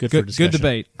for discussion. Good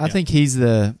debate. I think he's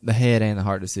the head and the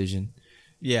heart decision.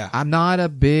 Yeah. I'm not a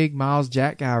big Miles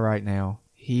Jack guy right now.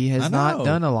 He has not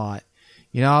done a lot.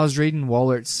 I was reading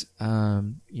Wollert's,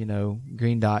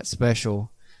 Green Dot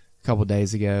special a couple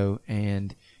days ago,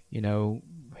 and,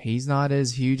 he's not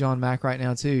as huge on Mac right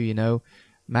now, too.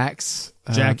 Max.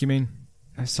 Jack, you mean?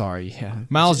 Sorry, yeah.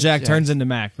 Miles Jack turns into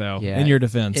Mac, though, in your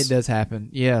defense. It does happen.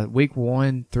 Yeah, week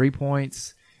 1, 3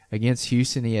 points. Against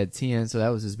Houston, he had 10, so that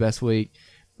was his best week.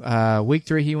 Week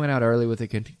 3, he went out early with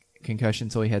a concussion,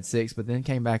 so he had 6, but then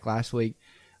came back last week,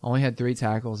 only had 3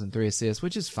 tackles and 3 assists,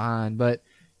 which is fine. But,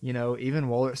 even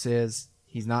Wollert says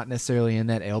he's not necessarily in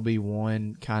that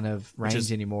LB1 kind of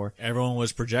range anymore. Everyone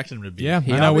was projecting him to be. Yeah,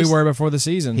 I know we were before the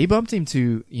season. He bumped him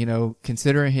to,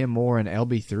 considering him more an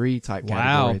LB3 type category.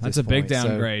 Wow, that's a big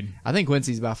downgrade. So I think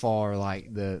Quincy's by far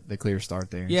like the clear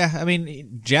start there. Yeah, I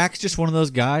mean, Jack's just one of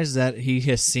those guys that he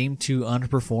has seemed to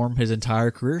underperform his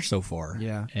entire career so far.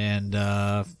 Yeah. And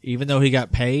even though he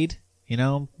got paid,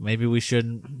 maybe we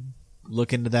shouldn't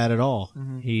look into that at all.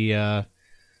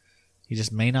 He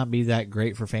just may not be that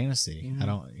great for fantasy. I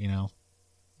don't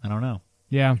know.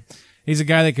 Yeah. He's a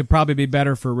guy that could probably be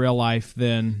better for real life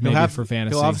than maybe for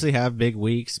fantasy. He'll obviously have big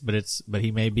weeks, but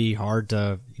he may be hard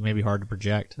to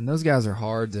project. And those guys are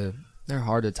hard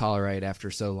to tolerate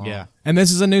after so long. Yeah. And this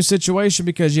is a new situation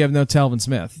because you have no Telvin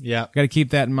Smith. Yeah. Got to keep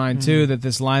that in mind too, that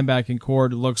this linebacking core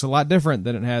looks a lot different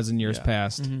than it has in years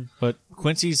past. But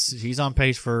he's on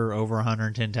pace for over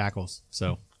 110 tackles.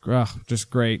 So just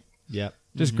great. Yep.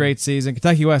 Just great season.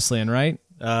 Kentucky Wesleyan, right?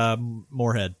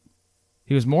 Moorhead.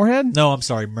 He was Moorhead? No, I'm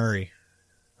sorry, Murray.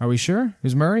 Are we sure? He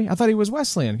was Murray? I thought he was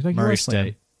Wesleyan. Kentucky Murray Wesleyan.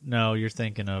 State. No, you're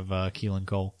thinking of Keelan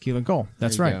Cole. Keelan Cole.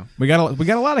 That's There you right. go. We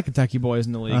got a lot of Kentucky boys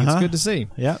in the league. It's good to see.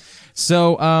 Yep.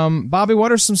 So, Bobby,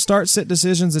 what are some start-sit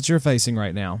decisions that you're facing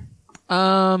right now?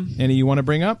 Any you want to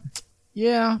bring up?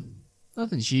 Yeah,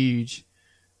 nothing's huge.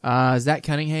 Is that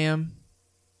Cunningham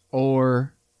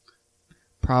or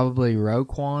probably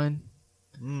Roquan?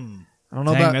 I don't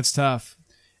know Dang, about that's tough.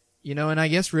 and I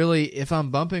guess really if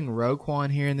I'm bumping Roquan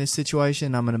here in this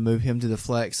situation, I'm going to move him to the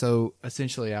flex. So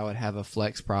essentially, I would have a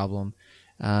flex problem.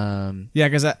 Yeah,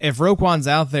 because if Roquan's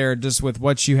out there, just with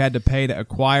what you had to pay to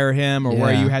acquire him or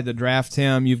where you had to draft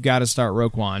him, you've got to start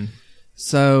Roquan.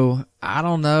 So I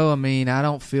don't know. I mean, I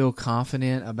don't feel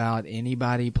confident about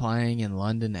anybody playing in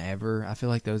London ever. I feel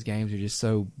like those games are just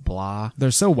so blah.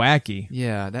 They're so wacky.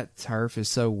 Yeah, that turf is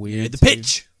so weird. The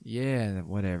pitch. Yeah,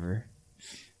 whatever.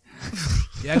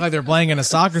 Yeah, like they're playing in a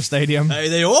soccer stadium Hey,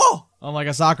 they all. on like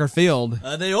a soccer field.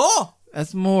 They all.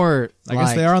 That's more. I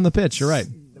guess they are on the pitch. You're right.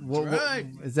 Right.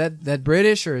 Is that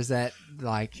British or is that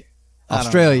like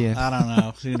Australian? I don't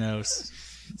know. Who knows?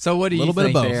 So what do you Little bit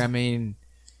of think both. there? I mean,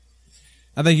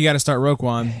 I think you got to start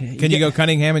Roquan. Can you go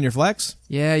Cunningham in your flex?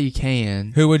 yeah, you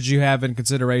can. Who would you have in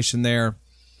consideration there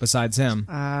besides him?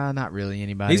 Not really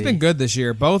anybody. He's been good this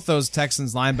year. Both those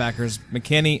Texans linebackers,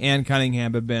 McKinney and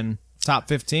Cunningham, have been top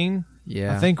 15,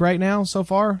 Yeah, I think, right now so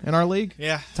far in our league.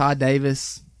 Yeah. Todd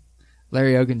Davis,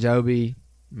 Larry Ogunjobi,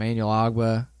 Emmanuel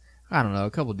Ogba. I don't know,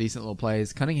 a couple decent little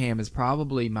plays. Cunningham is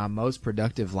probably my most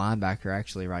productive linebacker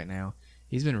actually right now.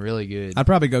 He's been really good. I'd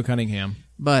probably go Cunningham.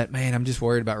 But, man, I'm just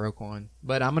worried about Roquan.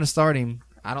 But I'm going to start him.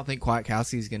 I don't think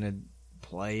Kwiatkowski's going to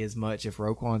play as much if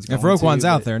Roquan's going If Roquan's to,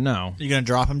 out but there, no. You gonna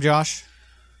drop him, Josh?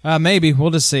 Maybe.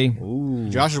 We'll just see.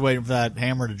 Josh is waiting for that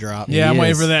hammer to drop. Yeah, I'm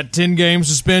waiting is. for that 10-game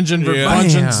suspension for Yeah.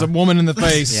 punching Bam. some woman in the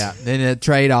face. Yeah. Then a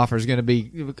trade offer is going to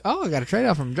be, I got a trade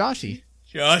offer from Joshy.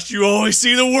 Josh, you always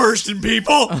see the worst in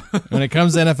people. When it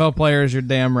comes to NFL players, you're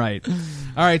damn right.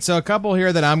 All right, so a couple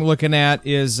here that I'm looking at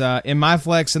is in my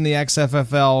flex in the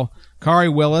XFFL, Kari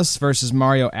Willis versus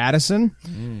Mario Addison.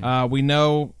 We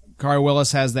know Kari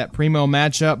Willis has that primo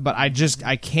matchup, but I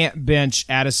can't bench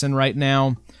Addison right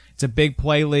now. It's a big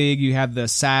play league. You have the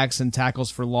sacks and tackles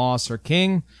for loss or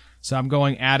king, so I'm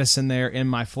going Addison there in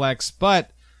my flex. But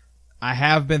I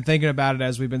have been thinking about it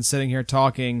as we've been sitting here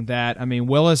talking that, I mean,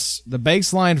 Willis, the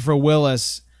baseline for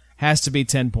Willis has to be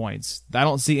 10 points. I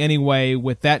don't see any way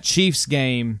with that Chiefs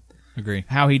game Agree.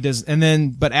 how he does. And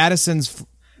then, but Addison's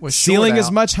Was ceiling short is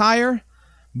out. much higher,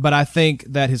 but I think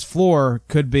that his floor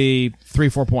could be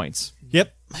 3-4 points.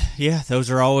 Yep. Yeah, those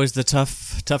are always the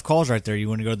tough calls right there. You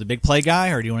want to go to the big play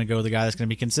guy, or do you want to go to the guy that's going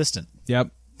to be consistent?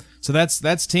 Yep. So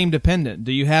that's team dependent.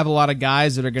 Do you have a lot of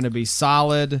guys that are going to be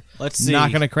solid? Let's see.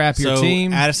 Not going to crap your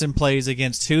team. Addison plays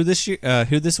against who this year?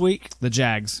 Who this week? The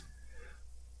Jags.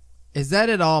 Is that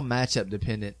at all matchup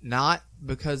dependent? Not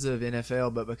because of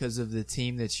NFL, but because of the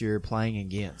team that you're playing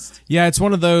against. Yeah, it's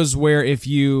one of those where if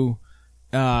you're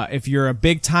a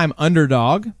big time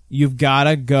underdog, you've got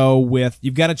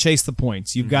to chase the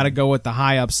points. You've got to go with the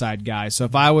high upside guy. So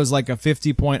if I was like a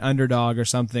 50-point underdog or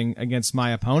something against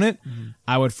my opponent,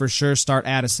 I would for sure start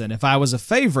Addison. If I was a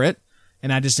favorite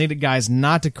and I just needed guys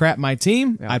not to crap my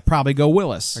team, I'd probably go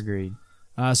Willis. Agreed.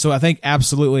 So I think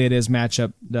absolutely it is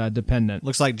matchup dependent.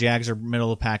 Looks like Jags are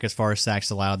middle of the pack as far as sacks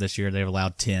allowed this year. They've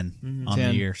allowed 10 on 10.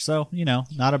 the year. So,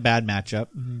 not a bad matchup.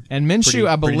 And Minshew,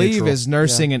 I pretty believe, neutral. is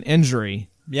nursing an injury.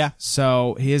 Yeah.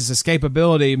 So his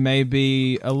escapability may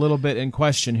be a little bit in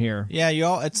question here. Yeah,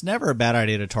 it's never a bad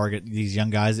idea to target these young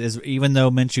guys. Even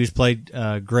though Minshew's played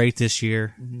great this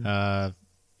year,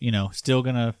 still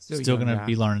gonna young guy.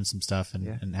 be learning some stuff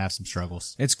and have some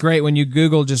struggles. It's great when you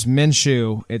Google just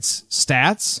Minshew. It's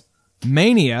stats,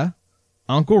 mania,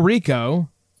 Uncle Rico,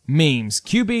 memes.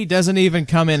 QB doesn't even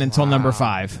come in until number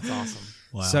 5. That's awesome.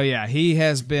 Wow. So yeah, he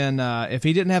has been. If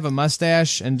he didn't have a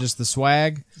mustache and just the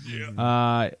swag,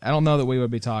 I don't know that we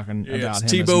would be talking about him. It's as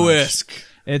much. Tebow-esque.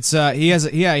 It's he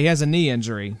has a knee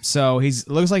injury, so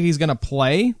looks like he's going to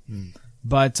play,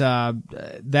 but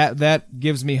that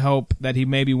gives me hope that he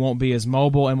maybe won't be as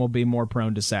mobile and will be more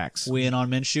prone to sacks. We in on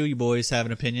Minshew. You boys have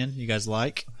an opinion you guys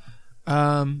like?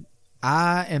 I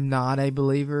am not a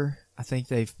believer. I think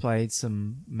they've played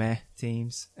some meh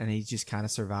teams, and he just kind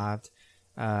of survived.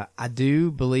 I do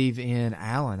believe in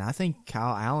Allen. I think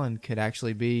Kyle Allen could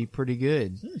actually be pretty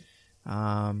good.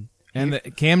 And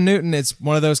Cam Newton, it's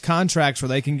one of those contracts where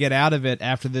they can get out of it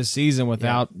after this season with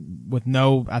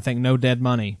no dead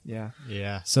money. Yeah.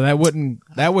 Yeah. So that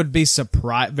would be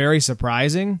very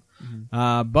surprising.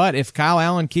 But if Kyle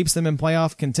Allen keeps them in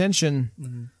playoff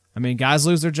contention, I mean, guys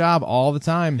lose their job all the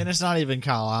time. And it's not even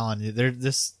Kyle Allen.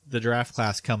 The draft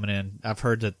class coming in. I've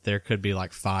heard that there could be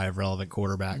like 5 relevant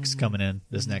quarterbacks coming in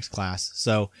this next class.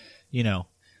 So,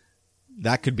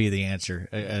 that could be the answer.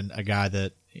 A guy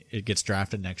that it gets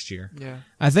drafted next year. Yeah.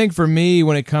 I think for me,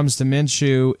 when it comes to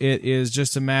Minshew, it is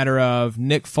just a matter of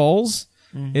Nick Foles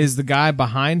is the guy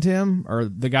behind him, or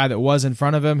the guy that was in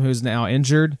front of him who's now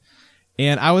injured.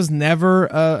 And I was never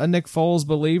a Nick Foles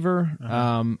believer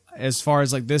as far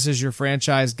as like this is your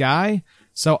franchise guy.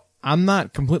 So I'm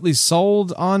not completely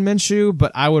sold on Minshew,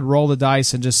 but I would roll the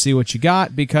dice and just see what you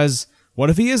got, because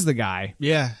what if he is the guy?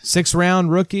 Yeah.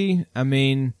 6th-round rookie. I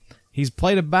mean, he's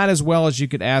played about as well as you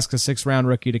could ask a 6th-round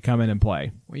rookie to come in and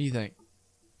play. What do you think?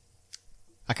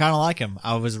 I kind of like him.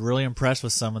 I was really impressed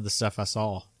with some of the stuff I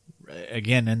saw.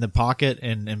 Again, in the pocket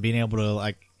and being able to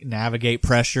like navigate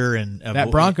pressure and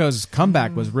That Broncos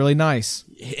comeback was really nice.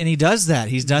 And he does that.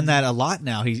 He's done that a lot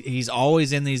now. He's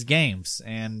always in these games,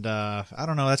 and I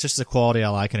don't know. That's just the quality I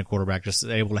like in a quarterback. Just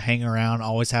able to hang around,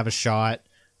 always have a shot.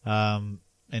 And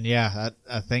yeah,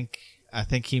 I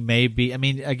think he may be. I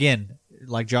mean, again,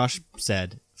 like Josh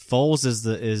said, Foles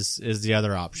is the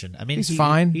other option. I mean, He's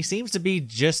fine. He seems to be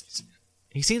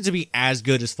as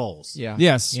good as Foles. Yeah.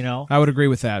 Yes, I would agree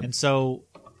with that. And so,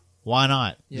 why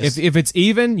not? Yes. If it's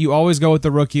even, you always go with the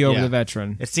rookie over the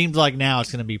veteran. It seems like now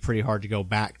it's going to be pretty hard to go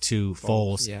back to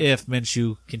Foles yeah. if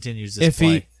Minshew continues this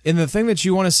play. And the thing that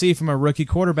you want to see from a rookie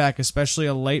quarterback, especially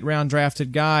a late round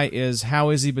drafted guy, is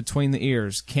how is he between the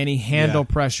ears? Can he handle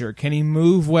pressure? Can he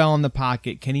move well in the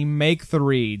pocket? Can he make the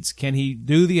reads? Can he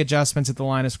do the adjustments at the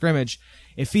line of scrimmage?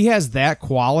 If he has that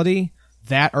quality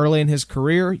that early in his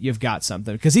career, you've got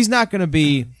something. Because he's not going to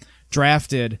be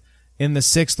drafted in the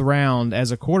 6th round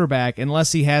as a quarterback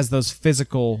unless he has those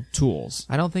physical tools.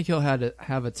 I don't think he'll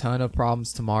have a ton of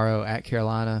problems tomorrow at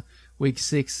Carolina. Week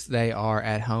 6, they are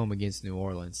at home against New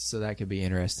Orleans, so that could be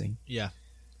interesting. Yeah.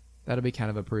 That'll be kind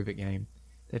of a prove-it game.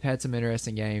 They've had some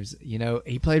interesting games. You know,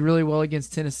 he played really well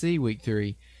against Tennessee week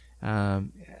 3.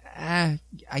 I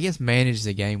guess managed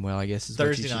the game well, I guess is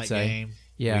Thursday what you should night say. game.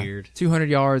 Yeah, Weird.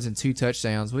 200 yards and 2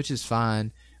 touchdowns, which is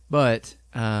fine. But,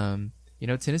 you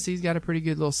know, Tennessee's got a pretty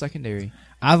good little secondary.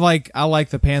 I like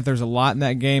the Panthers a lot in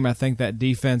that game. I think that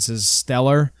defense is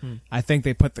stellar. I think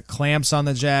they put the clamps on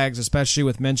the Jags, especially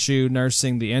with Minshew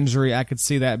nursing the injury. I could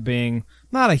see that being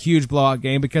not a huge blowout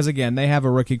game because, again, they have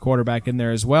a rookie quarterback in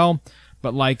there as well,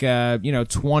 but like a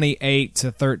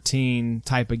 28-13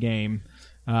 type of game.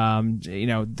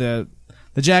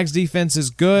 The Jags defense is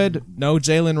good. No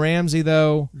Jalen Ramsey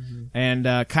though, and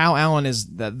Kyle Allen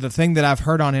is the thing that I've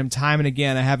heard on him time and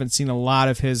again. I haven't seen a lot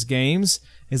of his games.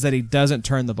 Is that he doesn't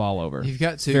turn the ball over. You've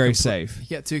got very safe. You've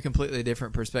got 2 completely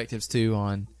different perspectives too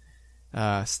on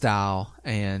style,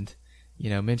 and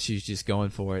Minshew's just going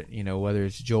for it. Whether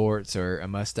it's jorts or a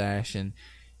mustache, and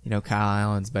Kyle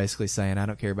Allen's basically saying, "I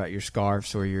don't care about your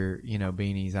scarves or your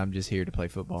beanies. I'm just here to play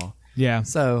football." Yeah.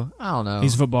 So I don't know.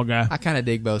 He's a football guy. I kind of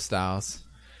dig both styles.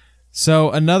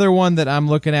 So another one that I'm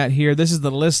looking at here. This is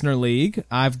the Listener League.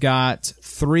 I've got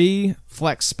 3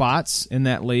 flex spots in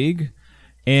that league.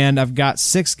 And I've got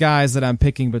 6 guys that I'm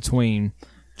picking between.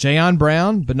 Jayon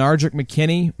Brown, Benardrick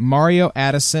McKinney, Mario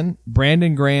Addison,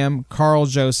 Brandon Graham, Carl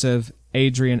Joseph,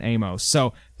 Adrian Amos.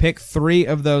 So pick 3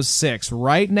 of those 6.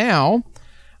 Right now,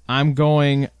 I'm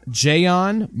going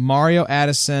Jayon, Mario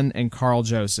Addison, and Carl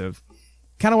Joseph.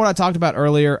 Kind of what I talked about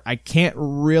earlier. I can't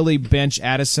really bench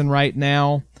Addison right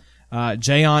now.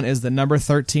 Jayon is the number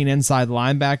 13 inside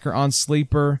linebacker on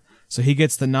Sleeper. So he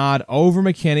gets the nod over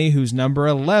McKinney, who's number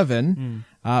 11.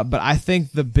 But I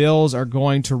think the Bills are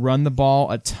going to run the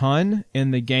ball a ton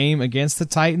in the game against the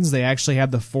Titans. They actually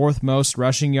have the 4th most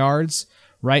rushing yards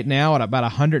right now at about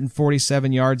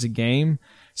 147 yards a game.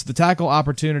 So the tackle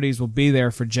opportunities will be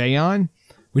there for Jayon.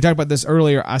 We talked about this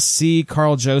earlier. I see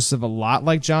Carl Joseph a lot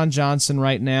like John Johnson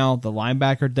right now. The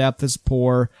linebacker depth is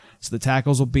poor, so the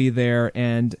tackles will be there.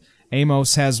 And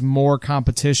Amos has more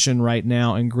competition right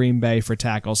now in Green Bay for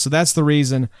tackles. So that's the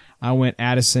reason I went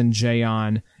Addison,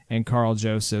 Jayon, and Carl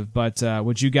Joseph. But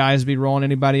would you guys be rolling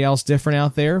anybody else different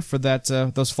out there for that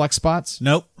those flex spots?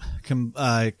 Nope.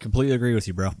 I completely agree with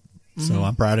you, bro. So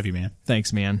I'm proud of you, man.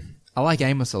 Thanks, man. I like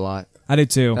Amos a lot. I do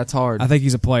too. That's hard. I think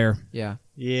he's a player. Yeah.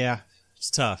 Yeah,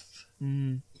 it's tough.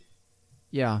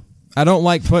 Yeah. I don't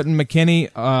like putting McKinney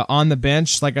on the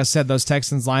bench. Like I said, those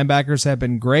Texans linebackers have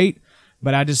been great,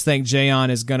 but I just think Jayon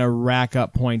is going to rack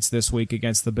up points this week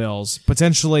against the Bills.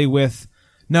 Potentially with...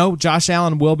 No, Josh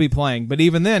Allen will be playing, but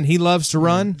even then, he loves to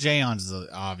run. Jayon's the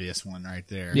obvious one right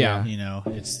there. Yeah.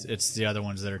 It's the other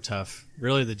ones that are tough.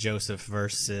 Really, the Joseph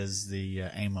versus the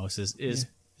Amos is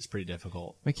pretty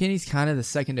difficult. McKinney's kind of the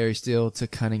secondary still to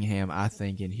Cunningham, I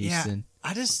think, in Houston.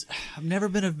 Yeah, I've never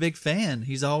been a big fan.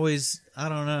 He's always, I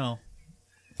don't know.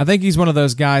 I think he's one of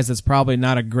those guys that's probably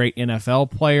not a great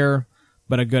NFL player,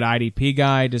 but a good IDP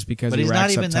guy just because he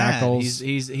racks up tackles.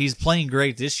 He's playing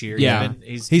great this year. Yeah,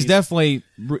 he's definitely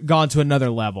gone to another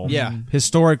level. Yeah.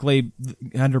 Historically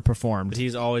underperformed. But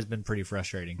he's always been pretty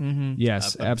frustrating.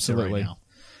 Yes, up absolutely. right now.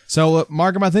 So,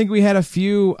 Markham, I think we had a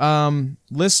few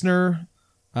listener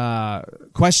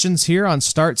questions here on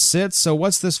start sits. So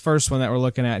what's this first one that we're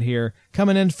looking at here?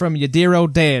 Coming in from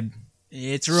Yadiro Dad.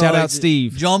 It's right. Shout out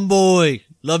Steve. John Boy.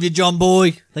 Love you, John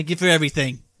Boy. Thank you for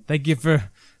everything. Thank you for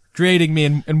creating me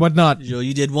and whatnot.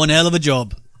 You did one hell of a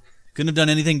job. Couldn't have done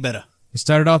anything better. You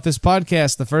started off this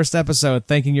podcast, the first episode,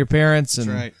 thanking your parents and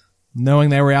That's right.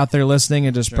 knowing they were out there listening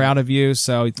and just proud of you.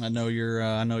 So I know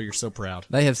you're so proud.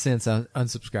 They have since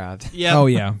unsubscribed. Yeah. Oh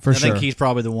yeah, for sure. I think he's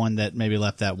probably the one that maybe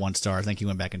left that 1 star. I think he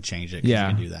went back and changed it. 'Cause Yeah.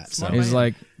 you can do that. So He's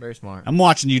like, Very smart. I'm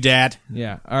watching you, Dad.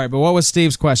 yeah. All right, but what was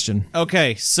Steve's question?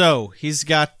 Okay, so he's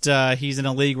in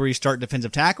a league where you start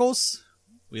defensive tackles.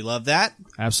 We love that.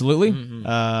 Absolutely.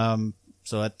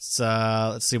 So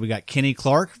let's see. We got Kenny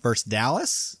Clark versus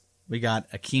Dallas. We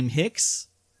got Akeem Hicks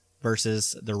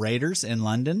versus the Raiders in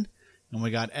London, and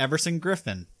we got Everson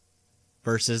Griffin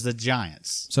versus the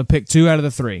Giants. So pick 2 out of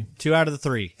the 3. 2 out of the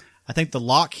 3. I think the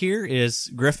lock here is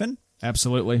Griffin.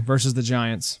 Absolutely. Versus the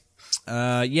Giants.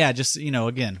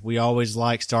 Again, we always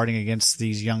like starting against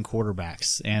these young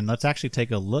quarterbacks, and let's actually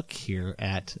take a look here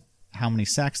at how many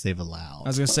sacks they've allowed. I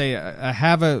was going to say, I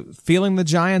have a feeling the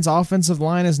Giants' offensive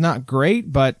line is not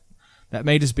great, but that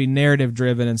may just be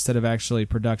narrative-driven instead of actually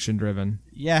production-driven.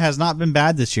 Yeah, it has not been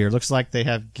bad this year. Looks like they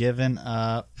have given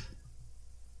up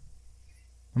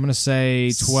I'm going to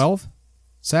say 12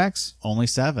 sacks. Only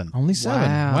 7. Only 7.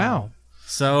 Wow.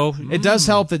 So It does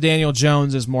help that Daniel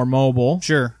Jones is more mobile.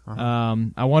 sure.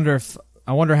 I wonder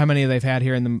how many they've had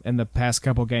here in the past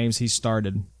couple games he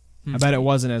started. I bet it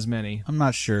wasn't as many. I'm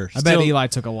not sure. I bet Eli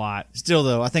took a lot. Still,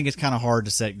 though, I think it's kind of hard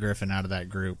to set Griffin out of that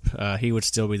group. He would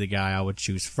still be the guy I would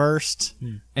choose first.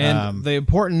 And the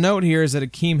important note here is that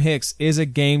Akeem Hicks is a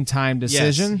game time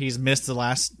decision. Yes, he's missed the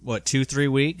last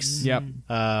 2-3 weeks. Yep.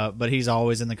 But he's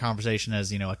always in the conversation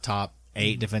as a top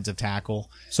 8 defensive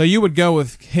tackle. So you would go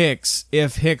with Hicks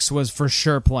if Hicks was for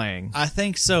sure playing. I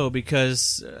think so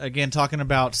because, again, talking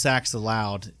about sacks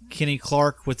allowed, Kenny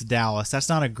Clark with Dallas, that's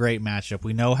not a great matchup.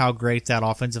 We know how great that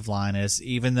offensive line is,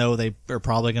 even though they are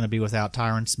probably going to be without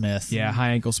Tyron Smith. Yeah,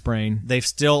 high ankle sprain. They've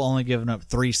still only given up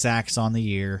 3 sacks on the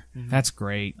year. That's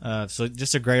great. So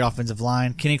just a great offensive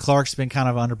line. Kenny Clark's been kind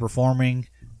of underperforming.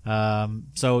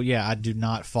 So, yeah, I do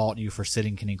not fault you for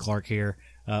sitting Kenny Clark here.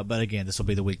 But again, this will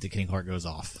be the week that Kenny Clark goes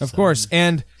off. Of course.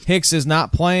 And Hicks is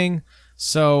not playing,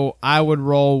 so I would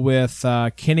roll with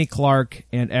Kenny Clark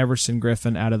and Everson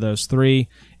Griffin out of those 3.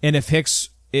 And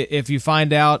if you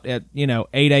find out at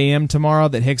 8 a.m. tomorrow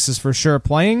that Hicks is for sure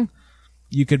playing,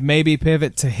 you could maybe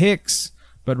pivot to Hicks.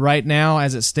 But right now,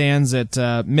 as it stands at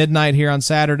midnight here on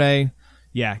Saturday,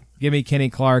 yeah, give me Kenny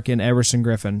Clark and Everson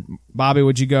Griffin. Bobby,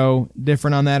 would you go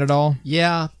different on that at all?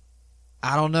 Yeah.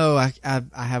 I don't know. I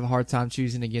have a hard time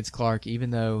choosing against Clark,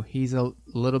 even though he's a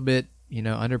little bit,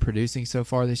 underproducing so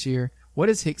far this year. What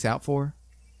is Hicks out for?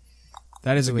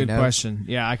 That is a good know? question.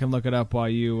 Yeah, I can look it up while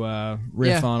you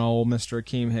riff on old Mr.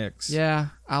 Akeem Hicks. Yeah,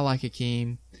 I like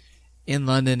Akeem. In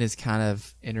London is kind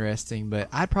of interesting, but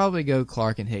I'd probably go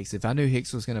Clark and Hicks. If I knew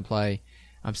Hicks was going to play,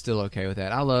 I'm still okay with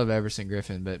that. I love Everson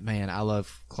Griffin, but, man, I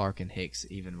love Clark and Hicks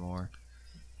even more.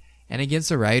 And against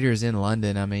the Raiders in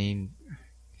London, I mean,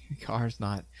 Carr's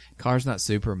not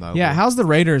super mobile. Yeah, how's the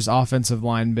Raiders' offensive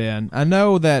line been? I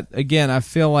know that, again, I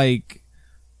feel like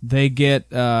they get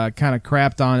kind of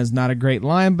crapped on as not a great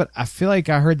line, but I feel like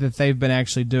I heard that they've been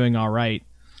actually doing all right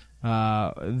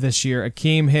this year.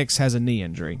 Akeem Hicks has a knee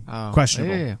injury.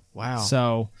 Questionable. Yeah. Wow.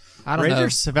 So I don't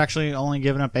Raiders have actually only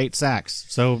given up 8 sacks,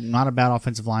 so not a bad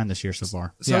offensive line this year so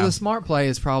far. So the smart play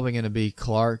is probably going to be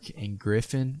Clark and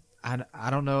Griffin. I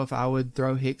don't know if I would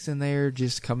throw Hicks in there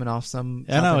just coming off some.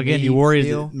 I know. Again, you worry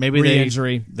that maybe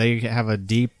re-injury. They have a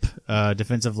deep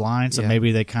defensive line, so Yeah.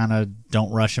 maybe they kind of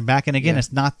don't rush him back. And again,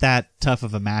 it's not that tough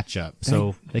of a matchup,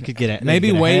 so they could get it.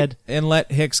 Maybe wait and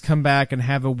let Hicks come back and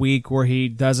have a week where he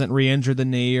doesn't re-injure the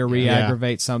knee or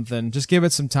re-aggravate something. Just give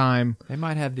it some time. They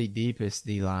might have the deepest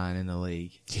D line in the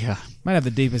league. Yeah. Might have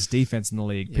the deepest defense in the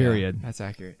league, period. Yeah, that's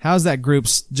accurate. How's that group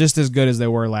just as good as they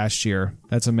were last year?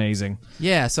 That's amazing.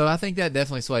 Yeah, so I think that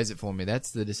definitely sways it for me.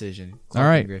 That's the decision. Clark All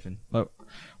right. and Griffin.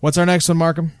 What's our next one,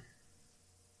 Markham?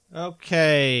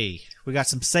 Okay. We got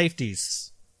some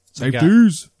safeties.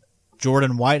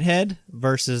 Jordan Whitehead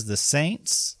versus the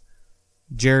Saints.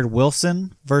 Jared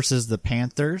Wilson versus the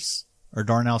Panthers. Or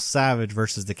Darnell Savage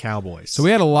versus the Cowboys. So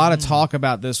we had a lot of talk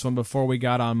about this one before we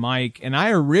got on mic, and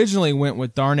I originally went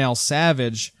with Darnell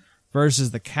Savage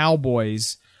versus the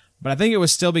Cowboys, but I think it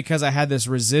was still because I had this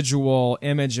residual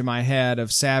image in my head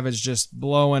of Savage just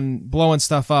blowing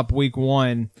stuff up week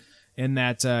 1 in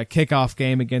that kickoff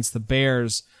game against the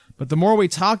Bears. But the more we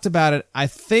talked about it, I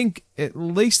think at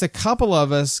least a couple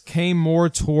of us came more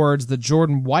towards the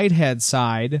Jordan Whitehead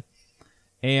side,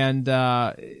 and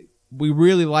we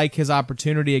really like his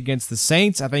opportunity against the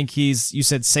Saints. I think you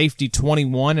said safety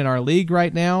 21 in our league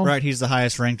right now. Right, he's the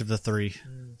highest ranked of the 3.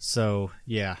 So,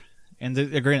 yeah. And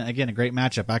a great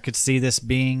matchup. I could see this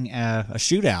being a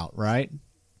shootout, right?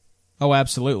 Oh,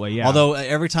 absolutely, yeah. Although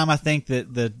every time I think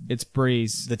that it's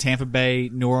breeze. The Tampa Bay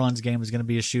New Orleans game is going to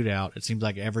be a shootout, it seems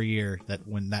like every year that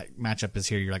when that matchup is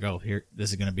here, you're like, oh, here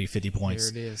this is going to be 50 points.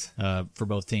 Here it is. For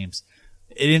both teams.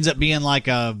 It ends up being like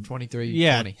a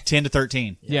 23-20.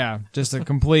 10-13. Yeah, just a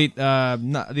complete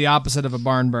the opposite of a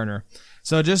barn burner.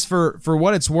 So just for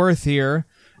what it's worth here,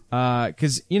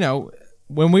 because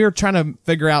when we were trying to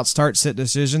figure out start-sit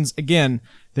decisions, again,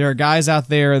 there are guys out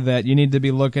there that you need to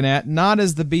be looking at, not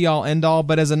as the be-all, end-all,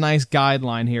 but as a nice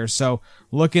guideline here. So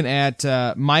looking at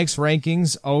Mike's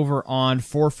rankings over on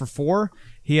 4for4,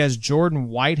 he has Jordan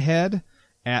Whitehead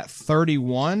at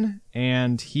 31,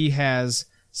 and he has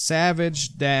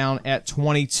Savage down at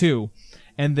 22.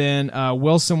 And then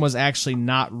Wilson was actually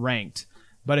not ranked.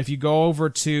 But if you go over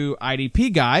to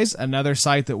IDP Guys, another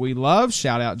site that we love,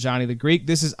 shout out Johnny the Greek.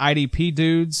 This is IDP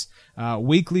Dudes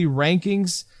weekly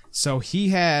rankings. So he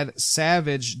had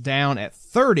Savage down at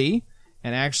 30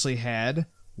 and actually had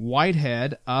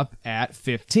Whitehead up at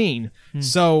 15.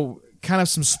 So kind of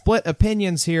some split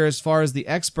opinions here as far as the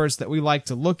experts that we like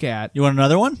to look at. You want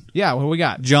another one? Yeah, what do we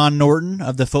got? John Norton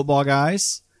of the Football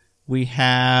Guys. We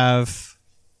have,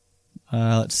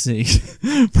 let's see.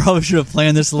 Probably should have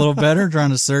planned this a little better,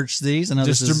 trying to search these. I know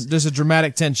this is Just a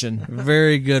dramatic tension.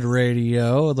 very good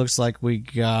radio. It looks like we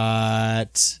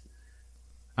got...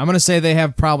 I'm going to say they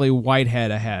have probably Whitehead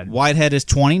ahead. Whitehead is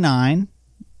 29.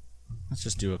 Let's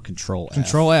just do a Control F.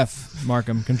 Control F,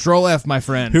 Markham. Control F, my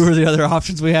friend. Who are the other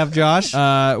options we have, Josh?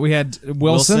 We had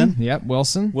Wilson. Yep,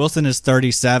 Wilson. Wilson is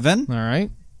 37. All right.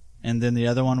 And then the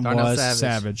other one Darnell was...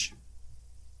 Savage.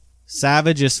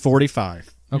 Savage is 45.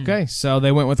 Okay, so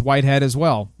they went with Whitehead as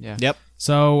well. Yeah. Yep.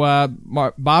 So,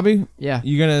 Bobby, Yeah.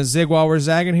 you going to zig while we're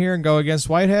zagging here and go against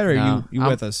Whitehead, or No, you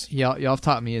with us? Y'all have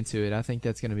talked me into it. I think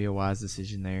that's going to be a wise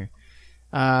decision there.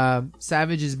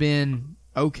 Savage has been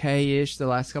okay-ish the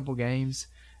last couple games.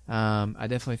 I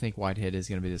definitely think Whitehead is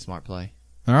going to be the smart play.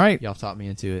 All right. Y'all have talked me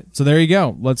into it. So there you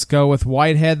go. Let's go with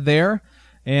Whitehead there.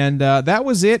 And that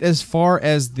was it as far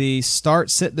as the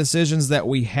start-sit decisions that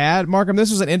we had. Markham,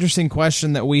 this was an interesting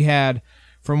question that we had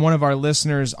from one of our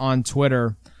listeners on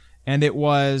Twitter, and it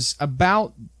was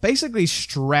about basically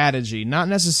strategy, not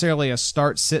necessarily a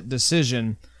start-sit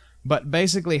decision, but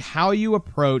basically how you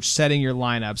approach setting your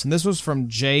lineups. And this was from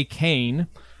Jay Kane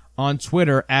on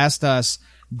Twitter, asked us,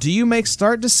 do you make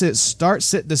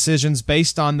start-sit decisions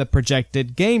based on the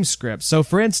projected game script? So,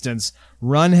 for instance,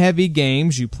 run-heavy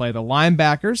games, you play the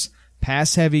linebackers.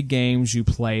 Pass-heavy games, you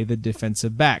play the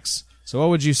defensive backs. So what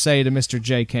would you say to Mr.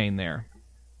 Jay Kane there?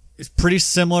 It's pretty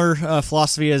similar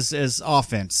philosophy as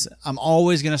offense. I'm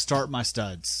always going to start my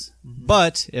studs.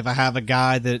 But if I have a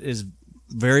guy that is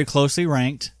very closely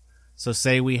ranked, so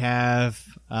say we have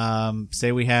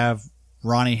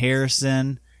Ronnie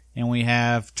Harrison and we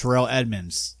have Terrell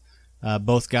Edmonds,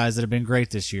 both guys that have been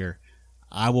great this year,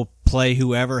 I will play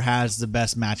whoever has the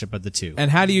best matchup of the two.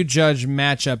 And how do you judge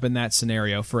matchup in that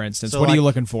scenario, for instance? So What are you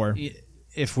looking for?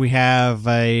 If we have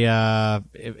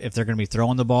if they're going to be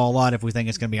throwing the ball a lot, if we think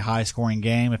it's going to be a high-scoring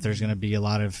game, if there's going to be a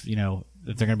lot of, if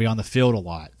they're going to be on the field a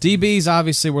lot. DBs,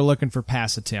 obviously, we're looking for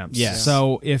pass attempts. Yes.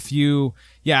 So if you're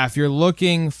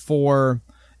looking for,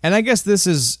 and I guess this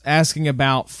is asking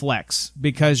about flex,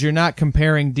 because you're not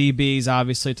comparing DBs,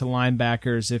 obviously, to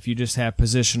linebackers if you just have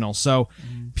positional. So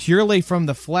purely from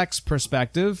the flex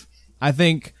perspective, I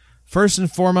think first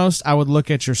and foremost, I would look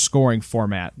at your scoring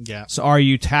format. Yeah. So are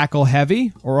you tackle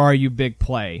heavy or are you big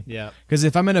play? Yeah. Because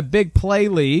if I'm in a big play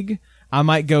league, I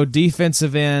might go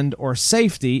defensive end or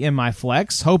safety in my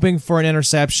flex, hoping for an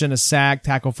interception, a sack,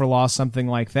 tackle for loss, something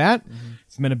like that.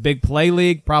 If I'm in a big play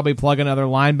league, probably plug another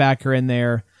linebacker in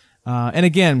there. And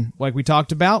again, like we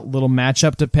talked about, little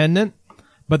matchup dependent.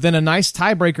 But then a nice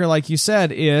tiebreaker, like you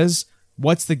said, is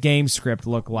what's the game script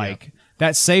look like? Yeah.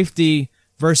 That safety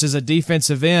versus a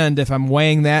defensive end, if I'm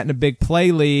weighing that in a big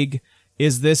play league,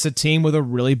 is this a team with a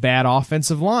really bad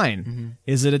offensive line?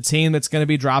 Is it a team that's going to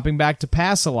be dropping back to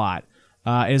pass a lot?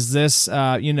 Is this,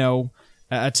 a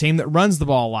team that runs the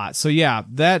ball a lot? So, yeah,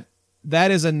 that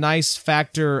is a nice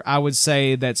factor, I would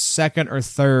say, that's second or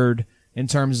third in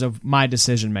terms of my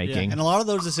decision-making. Yeah, and a lot of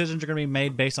those decisions are going to be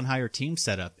made based on how your team's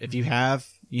set up. If you have,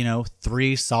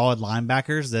 3 solid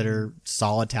linebackers that are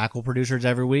solid tackle producers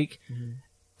every week,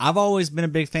 I've always been a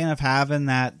big fan of having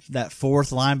that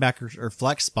fourth linebacker or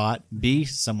flex spot be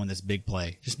someone that's big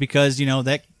play. Just because,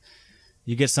 that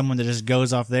you get someone that just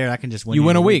goes off there, that can just win. You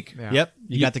win a week. Yeah. Yep.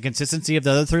 You got the consistency of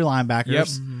the other 3 linebackers. Yep.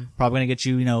 Probably going to get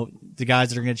you, the guys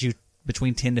that are going to get you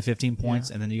between 10 to 15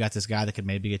 points, and then you got this guy that could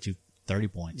maybe get you 30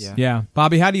 points. Yeah.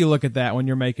 Bobby, how do you look at that when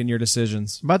you're making your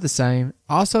decisions? About the same.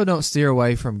 Also, don't steer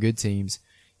away from good teams.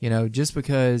 Just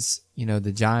because,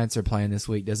 the Giants are playing this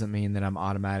week doesn't mean that I'm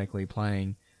automatically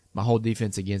playing my whole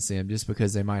defense against them just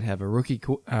because they might have a rookie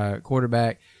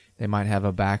quarterback. They might have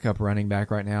a backup running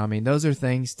back right now. I mean, those are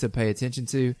things to pay attention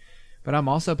to. But I'm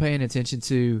also paying attention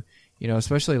to,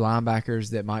 especially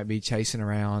linebackers that might be chasing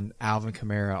around Alvin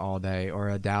Kamara all day or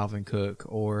a Dalvin Cook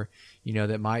or,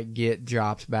 that might get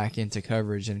dropped back into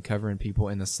coverage and covering people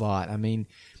in the slot. I mean,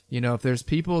 if there's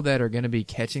people that are going to be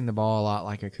catching the ball a lot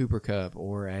like a Cooper Kupp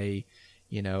or a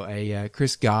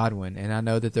Chris Godwin, and I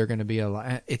know that they're going to be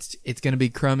it's going to be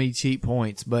crummy, cheap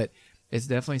points, but it's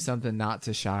definitely something not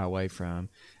to shy away from.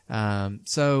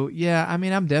 So yeah, I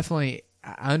mean, I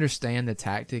understand the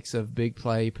tactics of big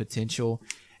play potential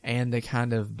and the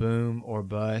kind of boom or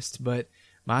bust, but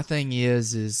my thing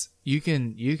is you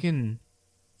can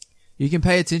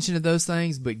pay attention to those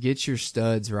things, but get your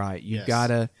studs right. You've got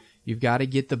to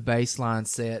get the baseline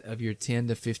set of your 10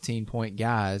 to 15 point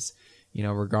guys,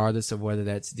 regardless of whether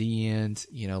that's D end,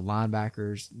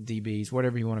 linebackers, DBs,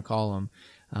 whatever you want to call them.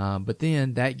 But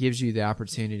then that gives you the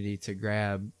opportunity to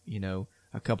grab,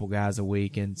 a couple guys a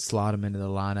week and slot them into the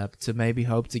lineup to maybe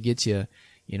hope to get you,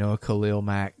 a Khalil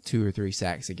Mack 2 or 3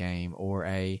 sacks a game, or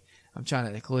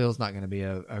Khalil's not going to be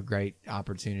a great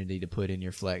opportunity to put in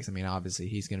your flex. I mean, obviously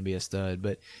he's going to be a stud,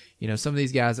 but some of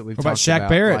these guys that we've What about talked Shaq about,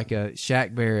 Barrett? like a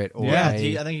Shaq Barrett, or I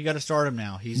think you got to start him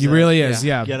now. He really is,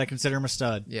 yeah. You got to consider him a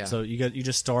stud. Yeah. So you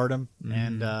just start him,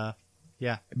 and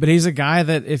yeah. But he's a guy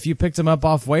that if you picked him up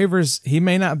off waivers, he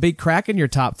may not be cracking your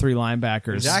top 3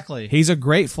 linebackers. Exactly. He's a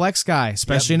great flex guy,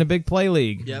 especially in a big play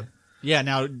league. Yep. Yeah,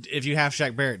 now, if you have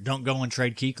Shaq Barrett, don't go and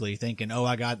trade Kuechly thinking,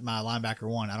 I got my linebacker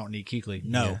 1. I don't need Kuechly.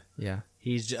 No. Yeah.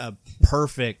 He's a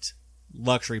perfect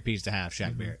luxury piece to have,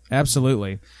 Shaq Barrett.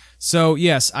 Absolutely. So,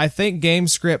 yes, I think game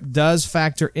script does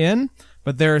factor in,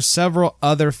 but there are several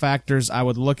other factors I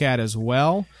would look at as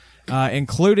well,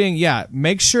 including,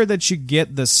 make sure that you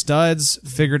get the studs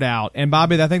figured out. And,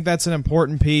 Bobby, I think that's an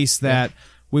important piece that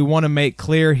we want to make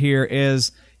clear here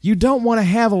is you don't want to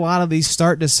have a lot of these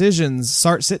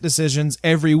start-sit decisions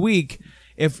every week.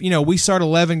 If, we start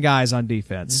 11 guys on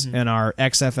defense in our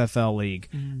XFFL league,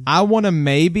 I want to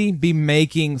maybe be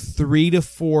making 3 to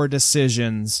 4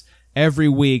 decisions every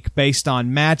week based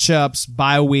on matchups,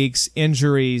 bye weeks,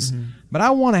 injuries. But I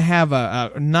want to have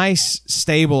a nice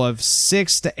stable of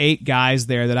 6 to 8 guys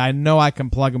there that I know I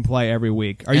can plug and play every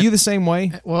week. Are you the same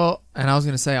way? Well, and I was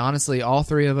going to say, honestly, all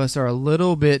 3 of us are a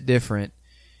little bit different.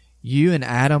 You and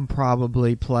Adam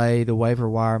probably play the waiver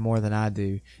wire more than I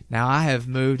do. Now, I have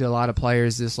moved a lot of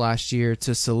players this last year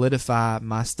to solidify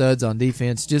my studs on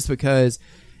defense just because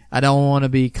I don't want to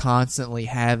be constantly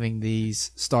having these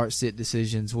start-sit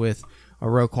decisions with a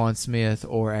Roquan Smith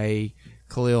or a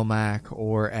Khalil Mack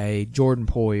or a Jordan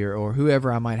Poyer or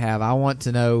whoever I might have. I want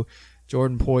to know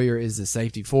Jordan Poyer is the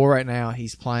safety 4 right now.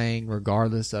 He's playing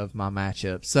regardless of my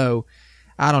matchup. So,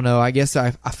 I don't know. I guess I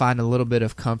find a little bit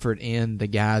of comfort in the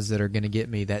guys that are going to get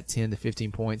me that 10 to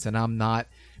 15 points, and I'm not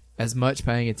as much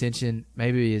paying attention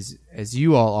maybe as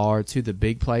you all are to the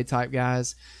big play type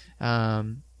guys.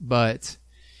 But,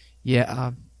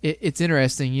 it's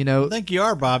interesting, I think you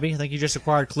are, Bobby. I think you just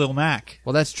acquired Khalil Mack.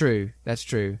 Well, that's true. That's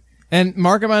true. And,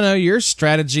 Markham, I know your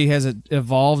strategy has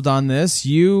evolved on this.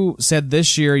 You said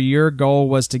this year your goal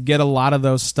was to get a lot of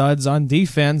those studs on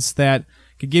defense that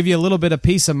could give you a little bit of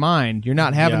peace of mind. You're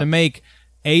not having to make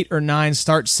 8 or 9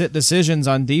 start-sit decisions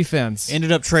on defense.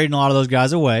 Ended up trading a lot of those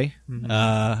guys away.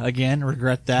 Again,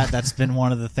 regret that. That's been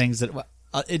one of the things that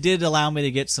it did allow me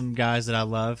to get some guys that I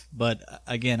love. But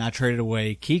again, I traded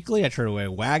away Kuechly, I traded away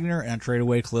Wagner, and I traded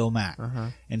away Khalil Mack.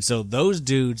 And so those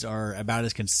dudes are about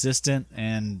as consistent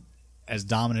and as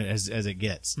dominant as it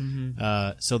gets.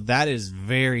 So that is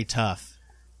very tough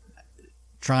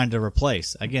trying to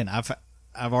replace. Again,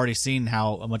 I've already seen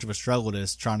how much of a struggle it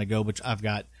is trying to go, but I've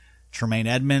got Tremaine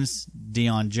Edmonds,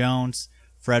 Deion Jones,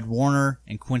 Fred Warner,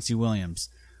 and Quincy Williams.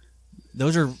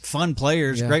 Those are fun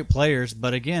players, great players,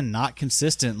 but again, not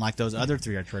consistent like those other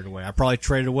 3 I traded away. I probably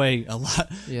traded away a lot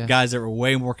guys that were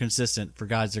way more consistent for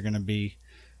guys that are going to be,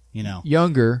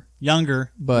 younger,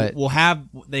 but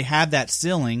they have that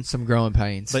ceiling, some growing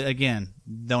pains. but again,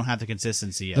 don't have the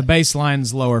consistency yet. The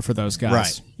baseline's lower for those guys.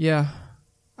 Right. Yeah.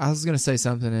 I was going to say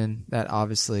something, and that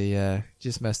obviously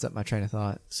just messed up my train of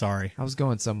thought. Sorry. I was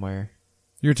going somewhere.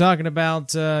 You're talking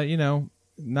about,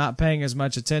 not paying as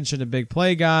much attention to big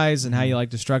play guys and how you like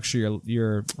to structure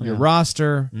your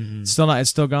roster. It's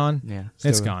still gone? Yeah.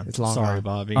 It's gone. It's long Sorry, gone.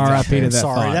 Bobby. R.I.P. to that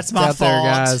Sorry, thought. that's my It's fault, out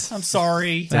there, guys. I'm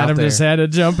sorry. out Adam there. just had to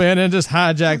jump in and just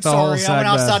hijack the whole Sorry, I went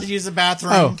outside segment. to use the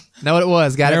bathroom. Oh, know what it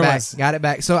was. Got There it it back. was. Got it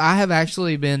back. So I have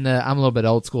actually been, I'm a little bit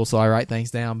old school, so I write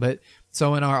things down. But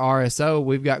so in our RSO,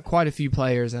 we've got quite a few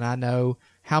players, and I know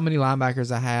how many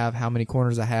linebackers I have, how many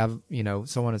corners I have,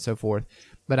 so on and so forth.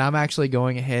 But I'm actually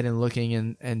going ahead and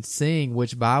looking and seeing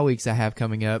which bye weeks I have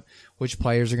coming up, which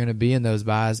players are going to be in those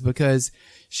byes, because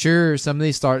sure, some of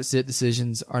these start-sit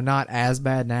decisions are not as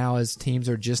bad now as teams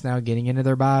are just now getting into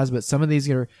their byes, but some of these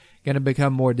are going to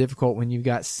become more difficult when you've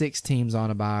got 6 teams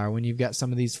on a bye, or when you've got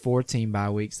some of these 4-team bye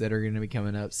weeks that are going to be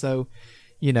coming up. So,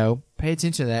 pay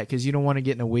attention to that, because you don't want to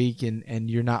get in a week and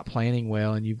you're not planning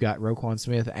well, and you've got Roquan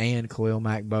Smith and Khalil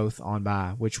Mack both on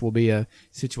bye, which will be a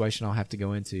situation I'll have to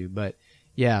go into. But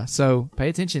yeah, so pay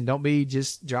attention. Don't be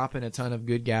just dropping a ton of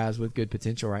good guys with good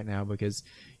potential right now, because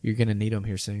you're going to need them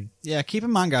here soon. Yeah, keep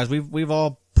in mind, guys, we've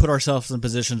all put ourselves in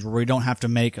positions where we don't have to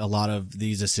make a lot of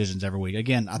these decisions every week.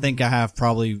 Again, I think I have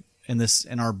probably in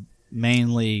our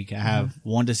main league, I have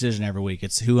one decision every week.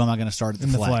 It's who am I going to start at the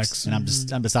flex? And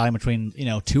I'm deciding between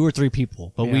 2 or 3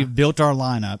 people. But we've built our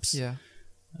lineups. Yeah.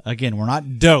 Again, we're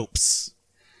not dopes.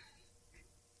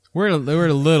 We're a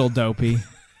little dopey.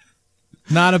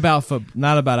 Not about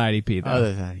IDP though.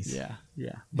 Other things.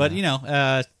 Yeah. But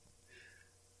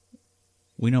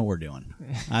we know what we're doing.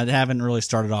 I haven't really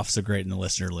started off so great in the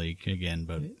listener league again,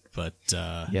 but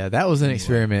Yeah, that was an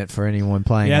experiment for anyone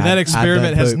playing. Yeah, that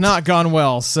experiment has not gone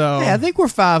well. So Hey, I think we're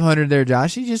 500 there,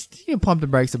 Josh. You just pump the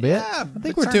brakes a bit. yeah, I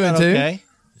think we're 2-2. Okay.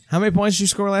 how many points did you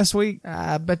score last week?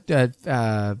 But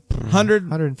 100.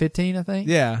 115, I think.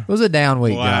 Yeah. It was a down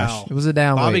week, Wow. Josh. It was a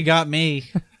down Bobby week. got me.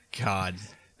 God,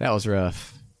 That was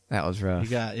rough. That was rough.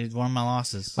 it's one of my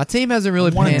losses. My team hasn't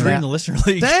really 1-3 panned in the out. listener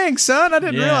league. Dang, son, I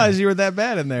didn't Yeah. realize you were that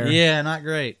bad in there. Yeah, not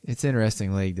great. It's an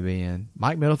interesting league to be in.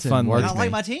 Mike Middleton Fun works league. I me.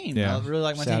 like my team. Yeah. I really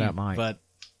like my Shout team. out Mike. But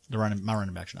my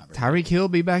running back's not very Tyreek Hill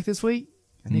be back this week?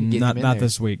 I need to get him in Not there.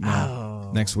 this week. No.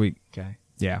 Oh. Next week. Okay.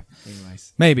 Yeah.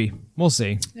 Anyways. Maybe. We'll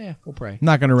see. Yeah, we'll pray.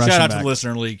 Not going to rush Shout him out to back. the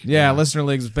listener league. Yeah, listener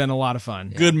league's been a lot of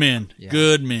fun. Good men. Yeah.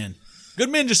 Good men. Good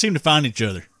men just seem to find each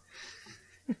other.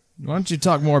 Why don't you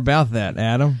talk more about that,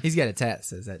 Adam? He's got a tat that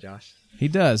says that, Josh. He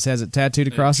does. Has it tattooed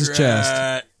across his chest.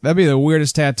 Right. That'd be the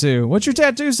weirdest tattoo. What's your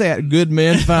tattoo say? Good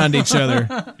men find each other.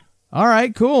 All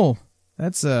right, cool.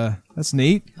 That's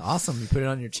neat. Awesome. You put it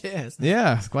on your chest.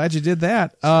 Yeah, glad you did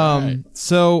that.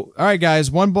 So, all right,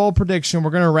 guys, one bold prediction. We're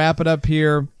going to wrap it up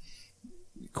here.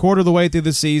 Quarter of the way through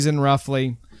the season,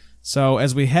 roughly. So,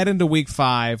 as we head into week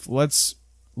 5, let's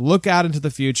look out into the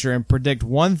future and predict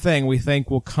one thing we think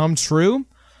will come true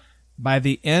by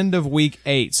the end of week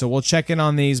 8. So, we'll check in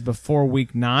on these before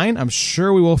week 9. I'm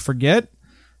sure we will forget.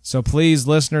 So, please,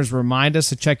 listeners, remind us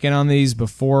to check in on these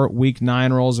before week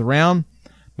 9 rolls around.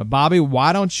 But Bobby,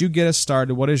 why don't you get us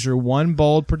started? What is your one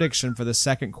bold prediction for the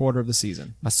second quarter of the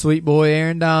season? My sweet boy,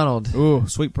 Aaron Donald. Ooh,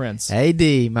 Sweet Prince. AD,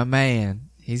 my man.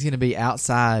 He's going to be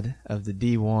outside of the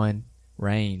D1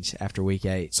 range after week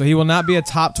 8. So he will not be a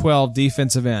top 12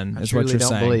 defensive end, I is what truly you're don't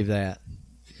saying. believe that.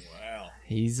 Wow.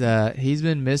 He's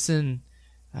been missing,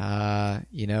 a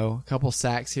couple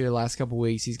sacks here the last couple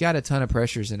weeks. He's got a ton of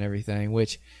pressures and everything,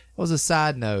 which was a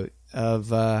side note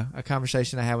of a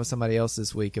conversation I had with somebody else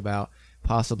this week about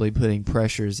possibly putting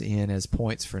pressures in as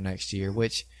points for next year,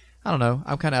 which I don't know.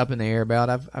 I'm kind of up in the air about.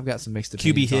 I've got some mixed QB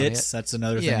opinions on hits. it. That's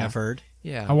another thing Yeah. I've heard.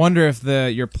 Yeah. I wonder if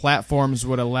your platforms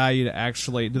would allow you to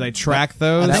actually, do they track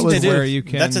those? I think they do. Where you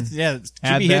can That's add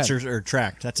QB hits that? are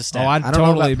tracked. That's a stat. Oh, I'd I don't know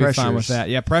totally about be fine with pressures. that.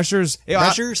 Yeah, pressures.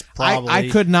 Pressures? Probably. I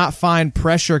could not find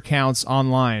pressure counts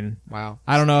online. Wow.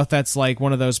 I don't know if that's like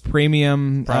one of those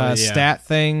premium Probably, yeah. stat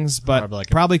things, but Probably like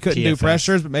a probably couldn't do PFF.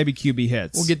 pressures, but maybe QB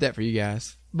hits. We'll get that for you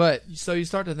guys. But so you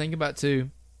start to think about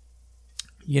too,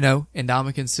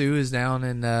 Ndamukong Suh is down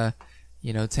in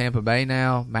Tampa Bay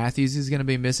now. Matthews is going to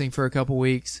be missing for a couple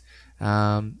weeks.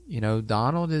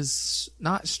 Donald is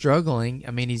not struggling.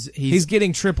 I mean, He's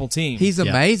getting triple teamed. he's Yeah.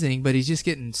 amazing, but he's just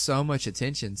getting so much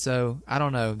attention. So I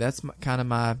don't know. That's kind of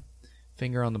my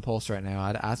finger on the pulse right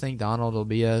now. I think Donald will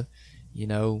be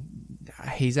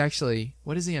he's actually,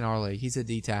 what is he in our league? He's a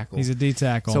D tackle. He's a D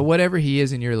tackle. So whatever he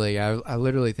is in your league, I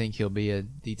literally think he'll be a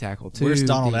D tackle too. Where's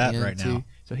Donald at DN right too. now?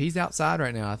 So he's outside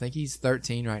right now. I think he's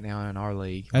 13 right now in our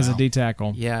league. as a D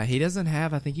tackle. Yeah, he doesn't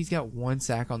have. I think he's got 1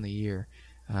 sack on the year.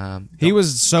 He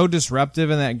was so disruptive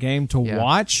in that game to Yeah.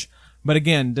 watch. But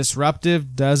again,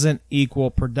 disruptive doesn't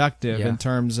equal productive Yeah. in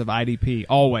terms of IDP,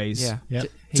 always. Yeah, Yep.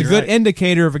 It's a good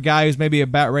indicator of a guy who's maybe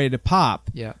about ready to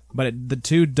pop, Yeah, but the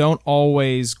two don't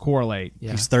always correlate.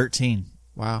 yeah. He's 13.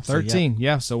 Wow. 13,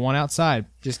 so one outside.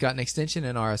 Just got an extension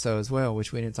in RSO as well,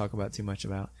 which we didn't talk about too much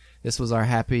about. This was our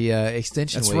happy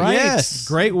extension That's week. right. Yes.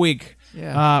 Great week.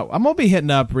 Yeah. I'm going to be hitting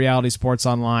up Reality Sports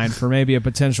Online for maybe a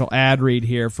potential ad read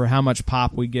here for how much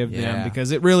pop we give them, Yeah.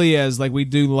 because it really is, like, we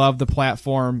do love the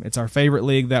platform. It's our favorite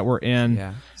league that we're in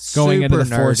Yeah. going into Super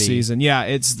the fourth nerdy. season. Yeah,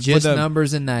 it's Just for the,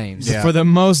 numbers and names. Yeah. for the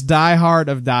most diehard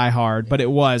of diehard, but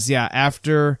it was,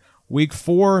 after week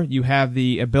 4, you have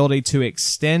the ability to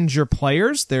extend your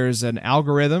players. There's an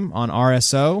algorithm on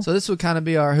RSO. So this would kind of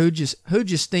be our who'd you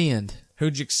stand?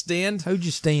 Who'd you extend? Who'd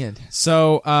you stand?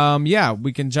 So,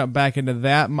 we can jump back into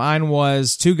that. Mine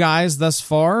was 2 guys thus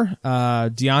far.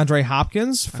 DeAndre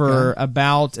Hopkins for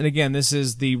about, and again, this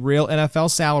is the real NFL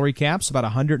salary cap, so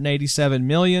about $187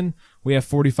 million. We have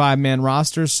 45-man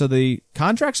rosters, so the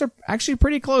contracts are actually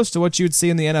pretty close to what you would see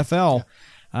in the NFL.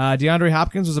 DeAndre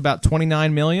Hopkins was about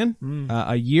 $29 million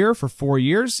a year for 4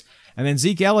 years. And then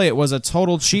Zeke Elliott was a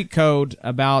total cheat code,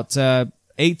 about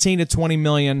 18 to 20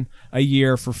 million a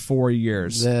year for 4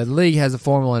 years. The league has a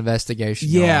formal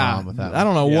investigation going on with that I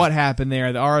don't know Yeah. what happened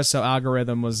there. The RSO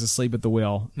algorithm was asleep at the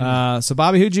wheel. So,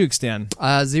 Bobby, who'd you extend?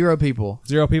 0 people.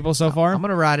 0 people so far? I'm going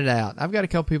to ride it out. I've got a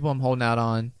couple people I'm holding out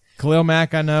on. Khalil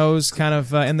Mack, I know, is kind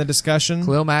of in the discussion.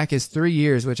 Khalil Mack is 3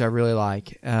 years, which I really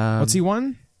like. What's he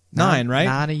won? 9, right?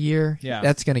 9 a year. Yeah.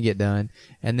 That's going to get done.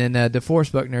 And then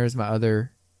DeForest Buckner is my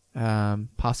other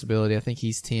possibility. I think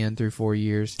he's 10 through 4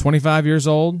 years. 25 years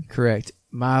old. Correct.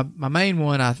 My main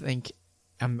one, I think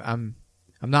I'm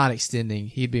not extending.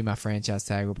 He'd be my franchise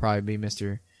tag. Will probably be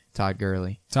Mr. Todd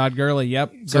Gurley. Todd Gurley,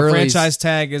 yep. So Gurley's- franchise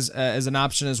tag is an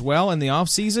option as well. In the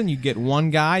offseason, you get one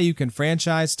guy you can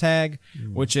franchise tag,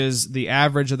 which is the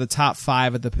average of the top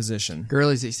 5 at the position.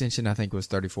 Gurley's extension, I think, was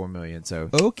 $34 million. So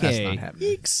Okay. that's not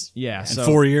happening. Yeah. And So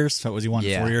 4 years. So was he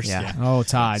wanting Yeah, 4 years? yeah. Oh,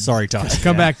 Todd. Sorry, Todd.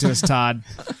 Come back to us, Todd.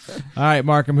 All right,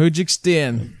 Markham, who'd you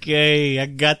extend? Okay, I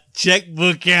got the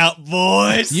checkbook out,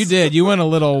 boys. You did. You went a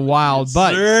little wild,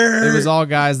 but sir. it was all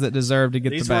guys that deserved to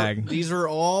get the bag. These were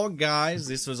all guys.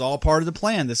 This was all part of the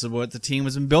plan. This is what the team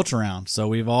has been built around. So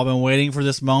we've all been waiting for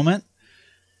this moment.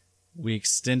 We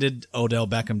extended Odell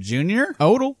Beckham Jr.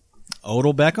 Odell.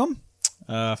 Odell Beckham,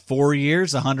 4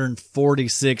 years,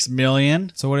 $146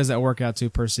 million. So what does that work out to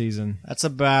per season? That's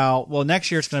about, well, next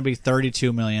year it's going to be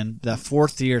 $32 million. That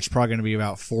fourth year it's probably going to be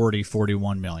about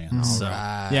 $41 million. So.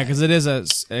 Yeah, because it is a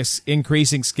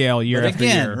increasing scale year But after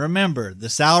again, year. remember, the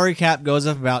salary cap goes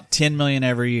up about $10 million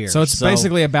every year. So it's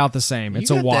basically about the same. It's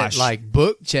You a got wash.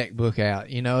 That, checkbook out.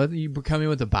 You know, you come in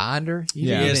with a binder. You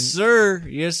Yeah. can Yes, even- sir.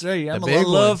 Yes, sir. I'm a big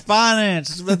love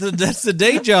finance. That's the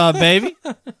day job, baby.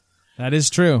 That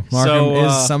is true. Markham So,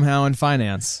 is somehow in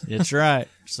finance. That's right.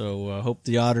 So hope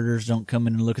the auditors don't come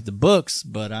in and look at the books,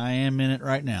 but I am in it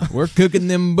right now. We're cooking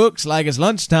them books like it's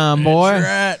lunchtime, boy.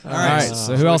 That's right. All right.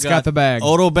 So who else we got the bag?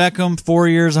 Odell Beckham, 4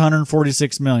 years,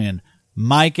 $146 million.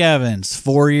 Mike Evans,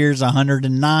 4 years,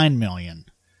 $109 million.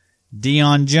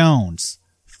 Deion Jones,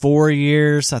 4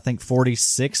 years, I think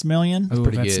 $46 million. Ooh,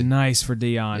 pretty that's good. nice for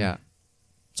Dion. Yeah.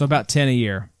 So about 10 a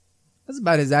year. That's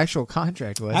about his actual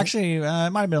contract, wasn't it? Actually, it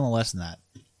might have been a little less than that.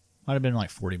 Might have been like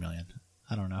 $40 million.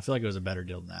 I don't know. I feel like it was a better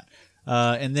deal than that.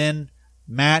 And then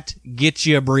Matt, get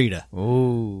you a burrito.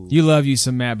 Ooh. You love you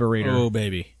some Matt Burrito. Oh,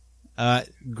 baby.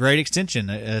 Great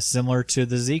extension, similar to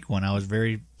the Zeke one. I was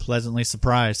very pleasantly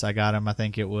surprised. I got him, I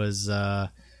think it was,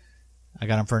 I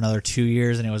got him for another 2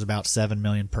 years, and it was about $7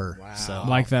 million per. Wow. So,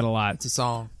 Like that a lot. It's a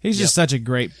song. He's just such a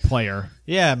great player.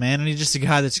 yeah, man, and he's just a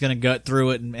guy that's going to gut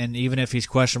through it, and even if he's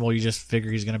questionable, you just figure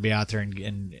he's going to be out there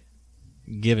and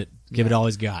give it all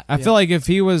he's got. I feel like if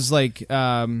he was like,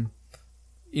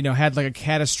 had like a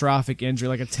catastrophic injury,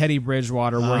 like a Teddy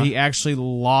Bridgewater, where he actually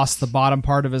lost the bottom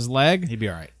part of his leg, He'd be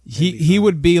all right. he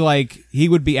would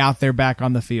be out there back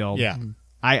on the field. Yeah.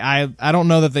 I don't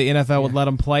know that the NFL would let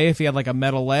him play if he had like a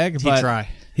metal leg, He'd but try.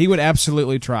 he would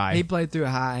absolutely try. He played through a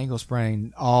high ankle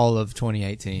sprain all of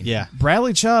 2018. Yeah.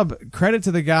 Bradley Chubb, credit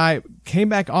to the guy, came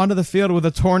back onto the field with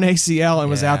a torn ACL and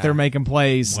was out there making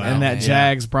plays Wow. in that Yeah.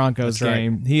 Jags-Broncos That's right.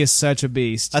 game. He is such a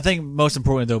beast. I think most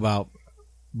important, though, about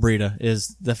Breida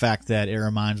is the fact that it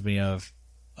reminds me of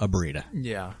a Breida.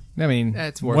 Yeah. I mean,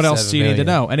 That's worth what else $7 do you need to million.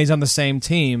 know? And he's on the same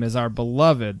team as our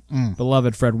beloved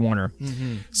Fred Warner.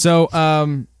 Mm-hmm. So,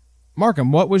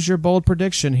 Markham, what was your bold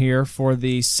prediction here for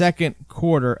the second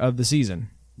quarter of the season?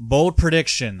 Bold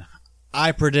prediction.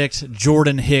 I predict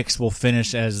Jordan Hicks will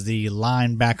finish as the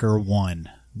linebacker 1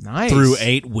 Nice. through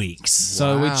 8 weeks.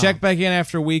 So we Wow. check back in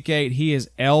after week 8. He is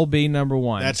LB number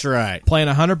 1. That's right. Playing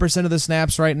 100% of the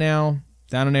snaps right now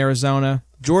down in Arizona.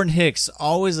 Jordan Hicks,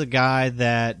 always a guy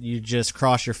that you just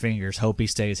cross your fingers, hope he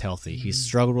stays healthy. He's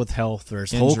struggled with health for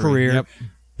his whole Injury, career, yep.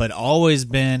 but always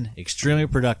been extremely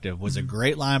productive. Was a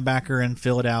great linebacker in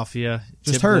Philadelphia.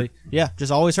 Just Typically- hurt. Yeah,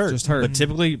 just always hurt. Just hurt. But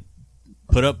typically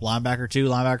put up linebacker 2,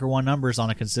 linebacker 1 numbers on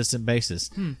a consistent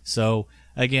basis. So,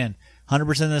 again,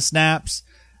 100% of the snaps.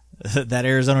 That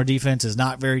Arizona defense is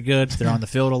not very good. They're on the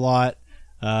field a lot.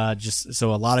 Just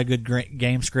so a lot of good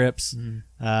game scripts.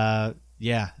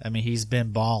 Yeah, I mean he's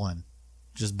been balling,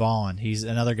 just balling. He's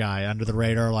another guy under the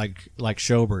radar like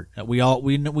Schobert.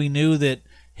 We knew that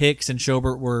Hicks and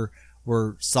Schobert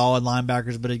were solid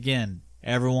linebackers, but again,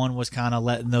 everyone was kind of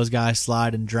letting those guys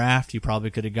slide in draft. You probably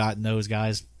could have gotten those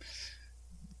guys.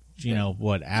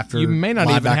 After You may not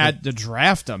even linebacker- had to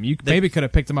draft him. You maybe could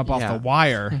have picked him up off Yeah. the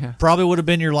wire. Probably would have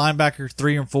been your linebacker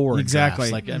 3 and 4. in Exactly.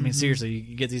 drafts. I mean, seriously,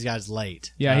 you get these guys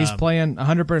late. Yeah, he's playing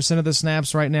 100% of the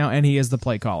snaps right now, and he is the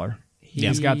play caller.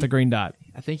 He's got the green dot.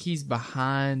 I think he's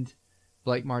behind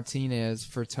Blake Martinez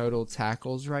for total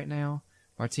tackles right now.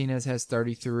 Martinez has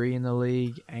 33 in the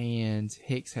league, and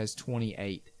Hicks has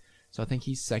 28. So I think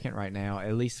he's second right now,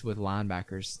 at least with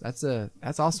linebackers.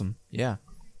 That's awesome. Yeah.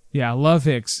 Yeah, I love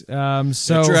Hicks. That's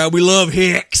right. We love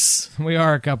Hicks. We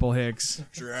are a couple Hicks.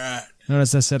 That's right.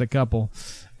 Notice I said a couple.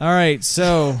 All right,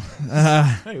 so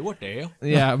Hey, what the hell?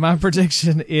 yeah, my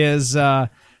prediction is kind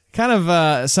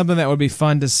of something that would be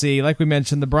fun to see. Like we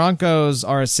mentioned, the Broncos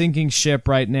are a sinking ship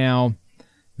right now.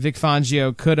 Vic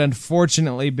Fangio could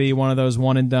unfortunately be one of those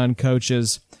one-and-done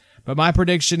coaches. But my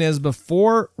prediction is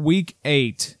before Week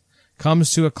 8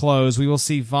 comes to a close, we will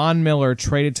see Von Miller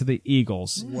traded to the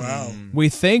Eagles. Wow. We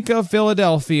think of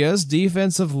Philadelphia's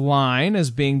defensive line as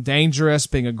being dangerous,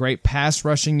 being a great pass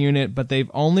rushing unit, but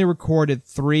they've only recorded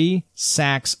 3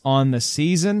 sacks on the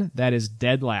season. That is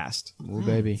dead last. Ooh,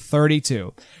 baby.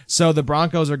 32. So the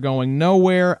Broncos are going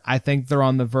nowhere. I think they're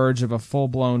on the verge of a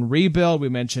full-blown rebuild. We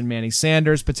mentioned Manny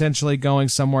Sanders potentially going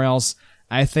somewhere else.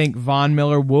 I think Von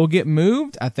Miller will get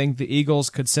moved. I think the Eagles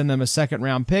could send them a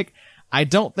second-round pick. I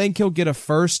don't think he'll get a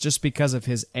first just because of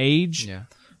his age. Yeah.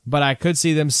 But I could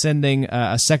see them sending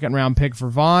a second-round pick for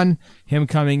Vaughn, him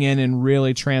coming in and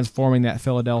really transforming that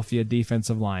Philadelphia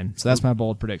defensive line. So that's my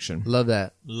bold prediction. Love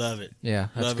that. Love it. Yeah,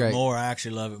 that's love great. it more. I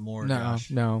actually love it more. No,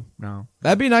 Josh. no.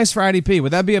 That'd be nice for IDP.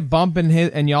 Would that be a bump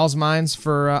in y'all's minds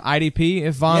for IDP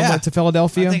if Vaughn went to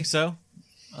Philadelphia? I think so.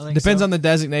 Depends on the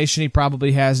designation he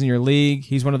probably has in your league.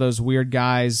 He's one of those weird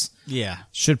guys. Yeah.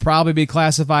 Should probably be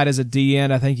classified as a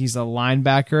D-end. I think he's a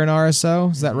linebacker in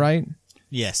RSO. Is that right?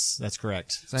 Yes, that's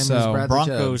correct. Same So, as Bradley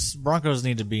Chubb. Broncos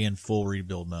need to be in full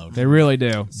rebuild mode. They really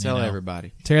do. Sell you know.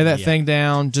 everybody. Tear that thing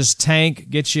down. Just tank.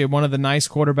 Get you one of the nice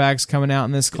quarterbacks coming out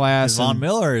in this class. Von and-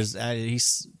 Miller is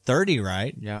he's 30,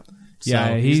 right? Yeah. So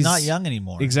Yeah, he's not young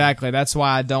anymore. Exactly. That's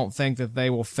why I don't think that they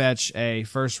will fetch a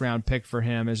first-round pick for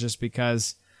him, is just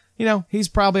because, he's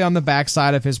probably on the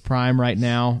backside of his prime right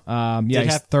now.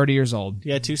 He's 30 years old. He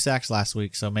had 2 sacks last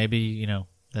week, so maybe,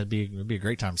 it'd be a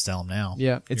great time to sell him now.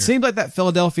 Yeah. It seems like that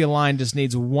Philadelphia line just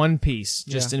needs one piece.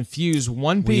 Just infuse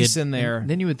one piece in there.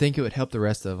 Then you would think it would help the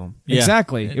rest of them. Yeah.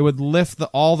 Exactly. It would lift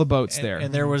all the boats there.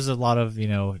 And there was a lot of,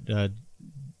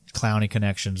 Clowney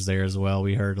connections there as well.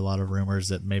 We heard a lot of rumors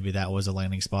that maybe that was a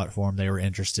landing spot for him. They were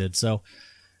interested. So,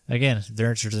 again, if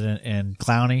they're interested in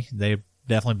Clowney, they'd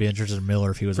definitely be interested in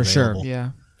Miller if he was available.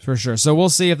 Yeah. For sure. So we'll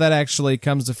see if that actually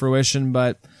comes to fruition,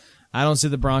 but I don't see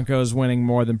the Broncos winning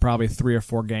more than probably 3 or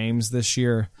 4 games this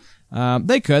year.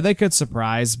 They could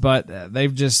surprise, but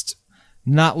they've just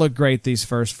not looked great these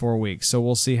first 4 weeks. So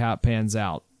we'll see how it pans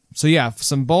out. So yeah,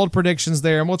 some bold predictions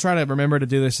there, and we'll try to remember to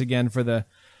do this again for the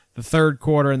third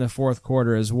quarter and the fourth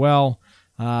quarter as well.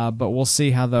 But we'll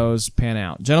see how those pan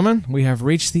out. Gentlemen, we have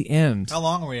reached the end. How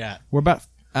long are we at? We're about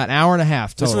an hour and a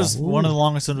half total. This was one of the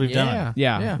longest ones we've done.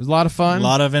 Yeah, it was a lot of fun. A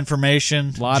lot of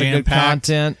information. A lot of good jam-packed.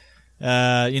 content.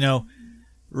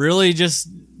 Really just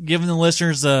giving the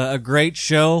listeners a great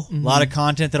show, a lot of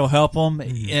content that'll help them,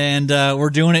 and we're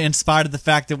doing it in spite of the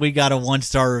fact that we got a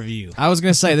 1-star review. I was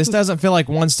going to say, this doesn't feel like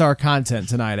 1-star content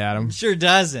tonight, Adam. Sure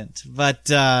doesn't, but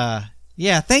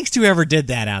thanks to whoever did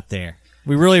that out there.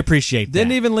 We really appreciate that.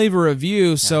 Didn't even leave a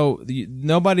review, so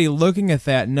nobody looking at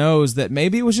that knows that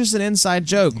maybe it was just an inside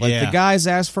joke. Like the guys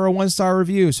asked for a 1-star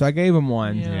review, so I gave them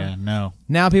one. Yeah, no.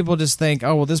 Now people just think,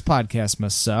 oh, well, this podcast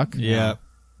must suck. Yeah.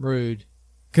 Rude.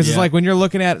 Because it's like when you're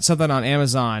looking at something on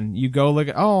Amazon, you go look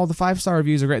at, oh, the 5-star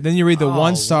reviews are great. Then you read the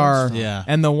 1-star,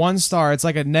 and the 1-star, it's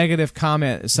like a negative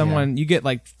comment. You get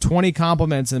like 20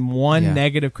 compliments and one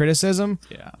negative criticism.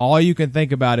 Yeah. All you can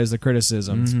think about is the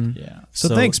criticisms. Mm-hmm. Yeah.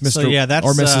 So thanks, Mr. That's,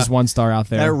 or Mrs. 1-star out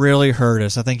there. That really hurt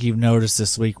us. I think you've noticed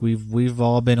this week we've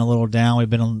all been a little down.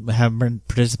 Haven't been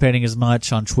participating as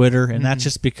much on Twitter, and that's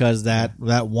just because that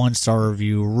 1-star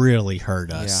review really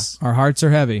hurt us. Our hearts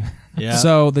are heavy. Yeah.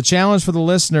 So the challenge for the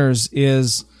listeners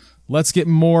is let's get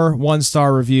more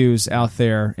 1-star reviews out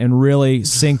there and really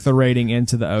sink the rating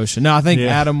into the ocean. No, I think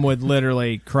Adam would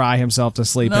literally cry himself to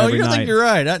sleep every night. No, I think you're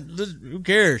right. Who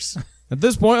cares? At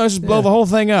this point, let's just blow the whole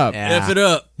thing up. F it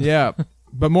up. Yeah.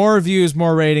 But more reviews,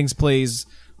 more ratings, please.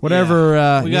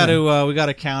 Whatever. We got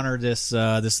to counter this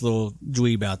little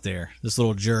dweeb out there, this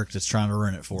little jerk that's trying to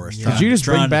ruin it for us. Did you just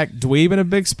bring back dweeb in a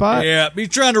big spot? Yeah, he's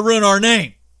trying to ruin our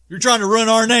name. You're trying to ruin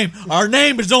our name. Our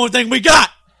name is the only thing we got.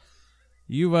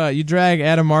 You drag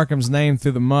Adam Markham's name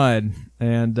through the mud,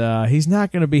 and he's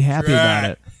not going to be happy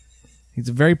about it. He's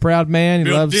a very proud man. He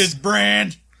built loves this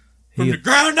brand from the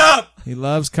ground up. He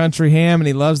loves country ham, and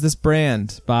he loves this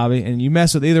brand, Bobby. And you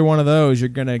mess with either one of those, you're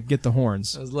going to get the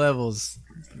horns. Those levels.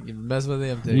 You can mess with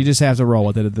them, too. You just have to roll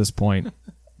with it at this point.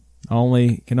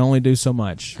 Can only do so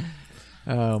much.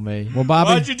 Oh, man. Well,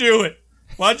 Bobby, Why'd you do it?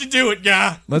 Why'd you do it,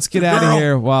 guy? Let's get out of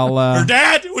here while... Or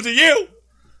Dad? Was it you?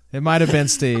 It might have been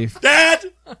Steve. Dad?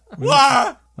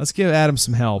 Why? Let's give Adam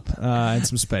some help and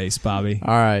some space, Bobby.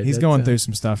 All right. He's going through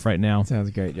some stuff right now.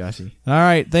 Sounds great, Joshy. All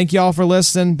right. Thank you all for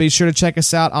listening. Be sure to check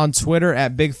us out on Twitter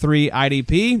at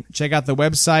Big3IDP. Check out the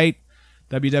website,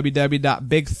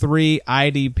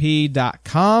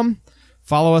 www.big3idp.com.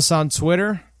 Follow us on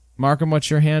Twitter. Markham, what's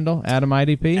your handle? Adam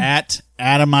IDP? At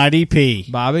Adam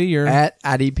IDP. Bobby, you're At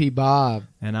IDP Bob.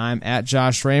 and I'm at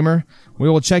Josh Raymer. We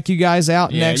will check you guys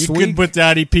out Yeah, next you week. couldn't put the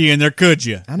IDP in there, could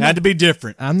you? not- to be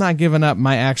different. I'm not giving up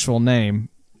my actual name.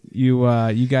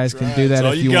 You guys can do that That's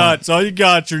all if you you got. want. That's all you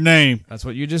got. Your name. That's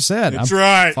what you just said. That's I'm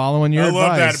right. following your I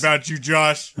love that advice. about you,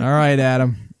 Josh. All right,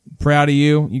 Adam. Proud of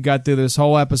you. You got through this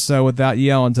whole episode without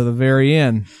yelling to the very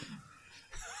end.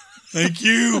 Thank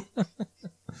you.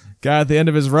 Guy at the end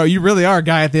of his rope. You really are a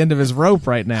guy at the end of his rope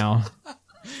right now.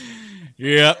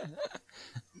 Yep.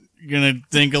 You're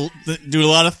gonna do a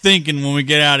lot of thinking when we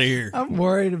get out of here. I'm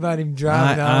worried about him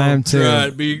driving I am too.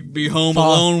 Right, be home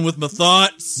alone with my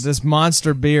thoughts. This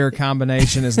monster beer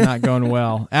combination is not going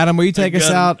well. Adam, will you take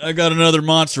us out? I got another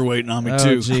monster waiting on me Oh,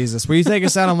 too. Jesus. Will you take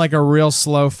us out on like a real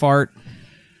slow fart?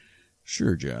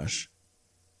 Sure, Josh.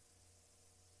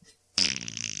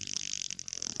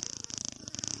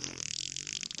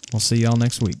 We'll see y'all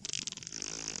next week.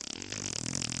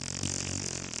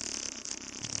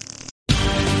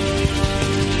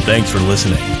 Thanks for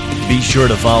listening. Be sure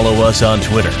to follow us on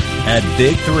Twitter at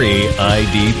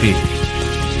Big3IDP.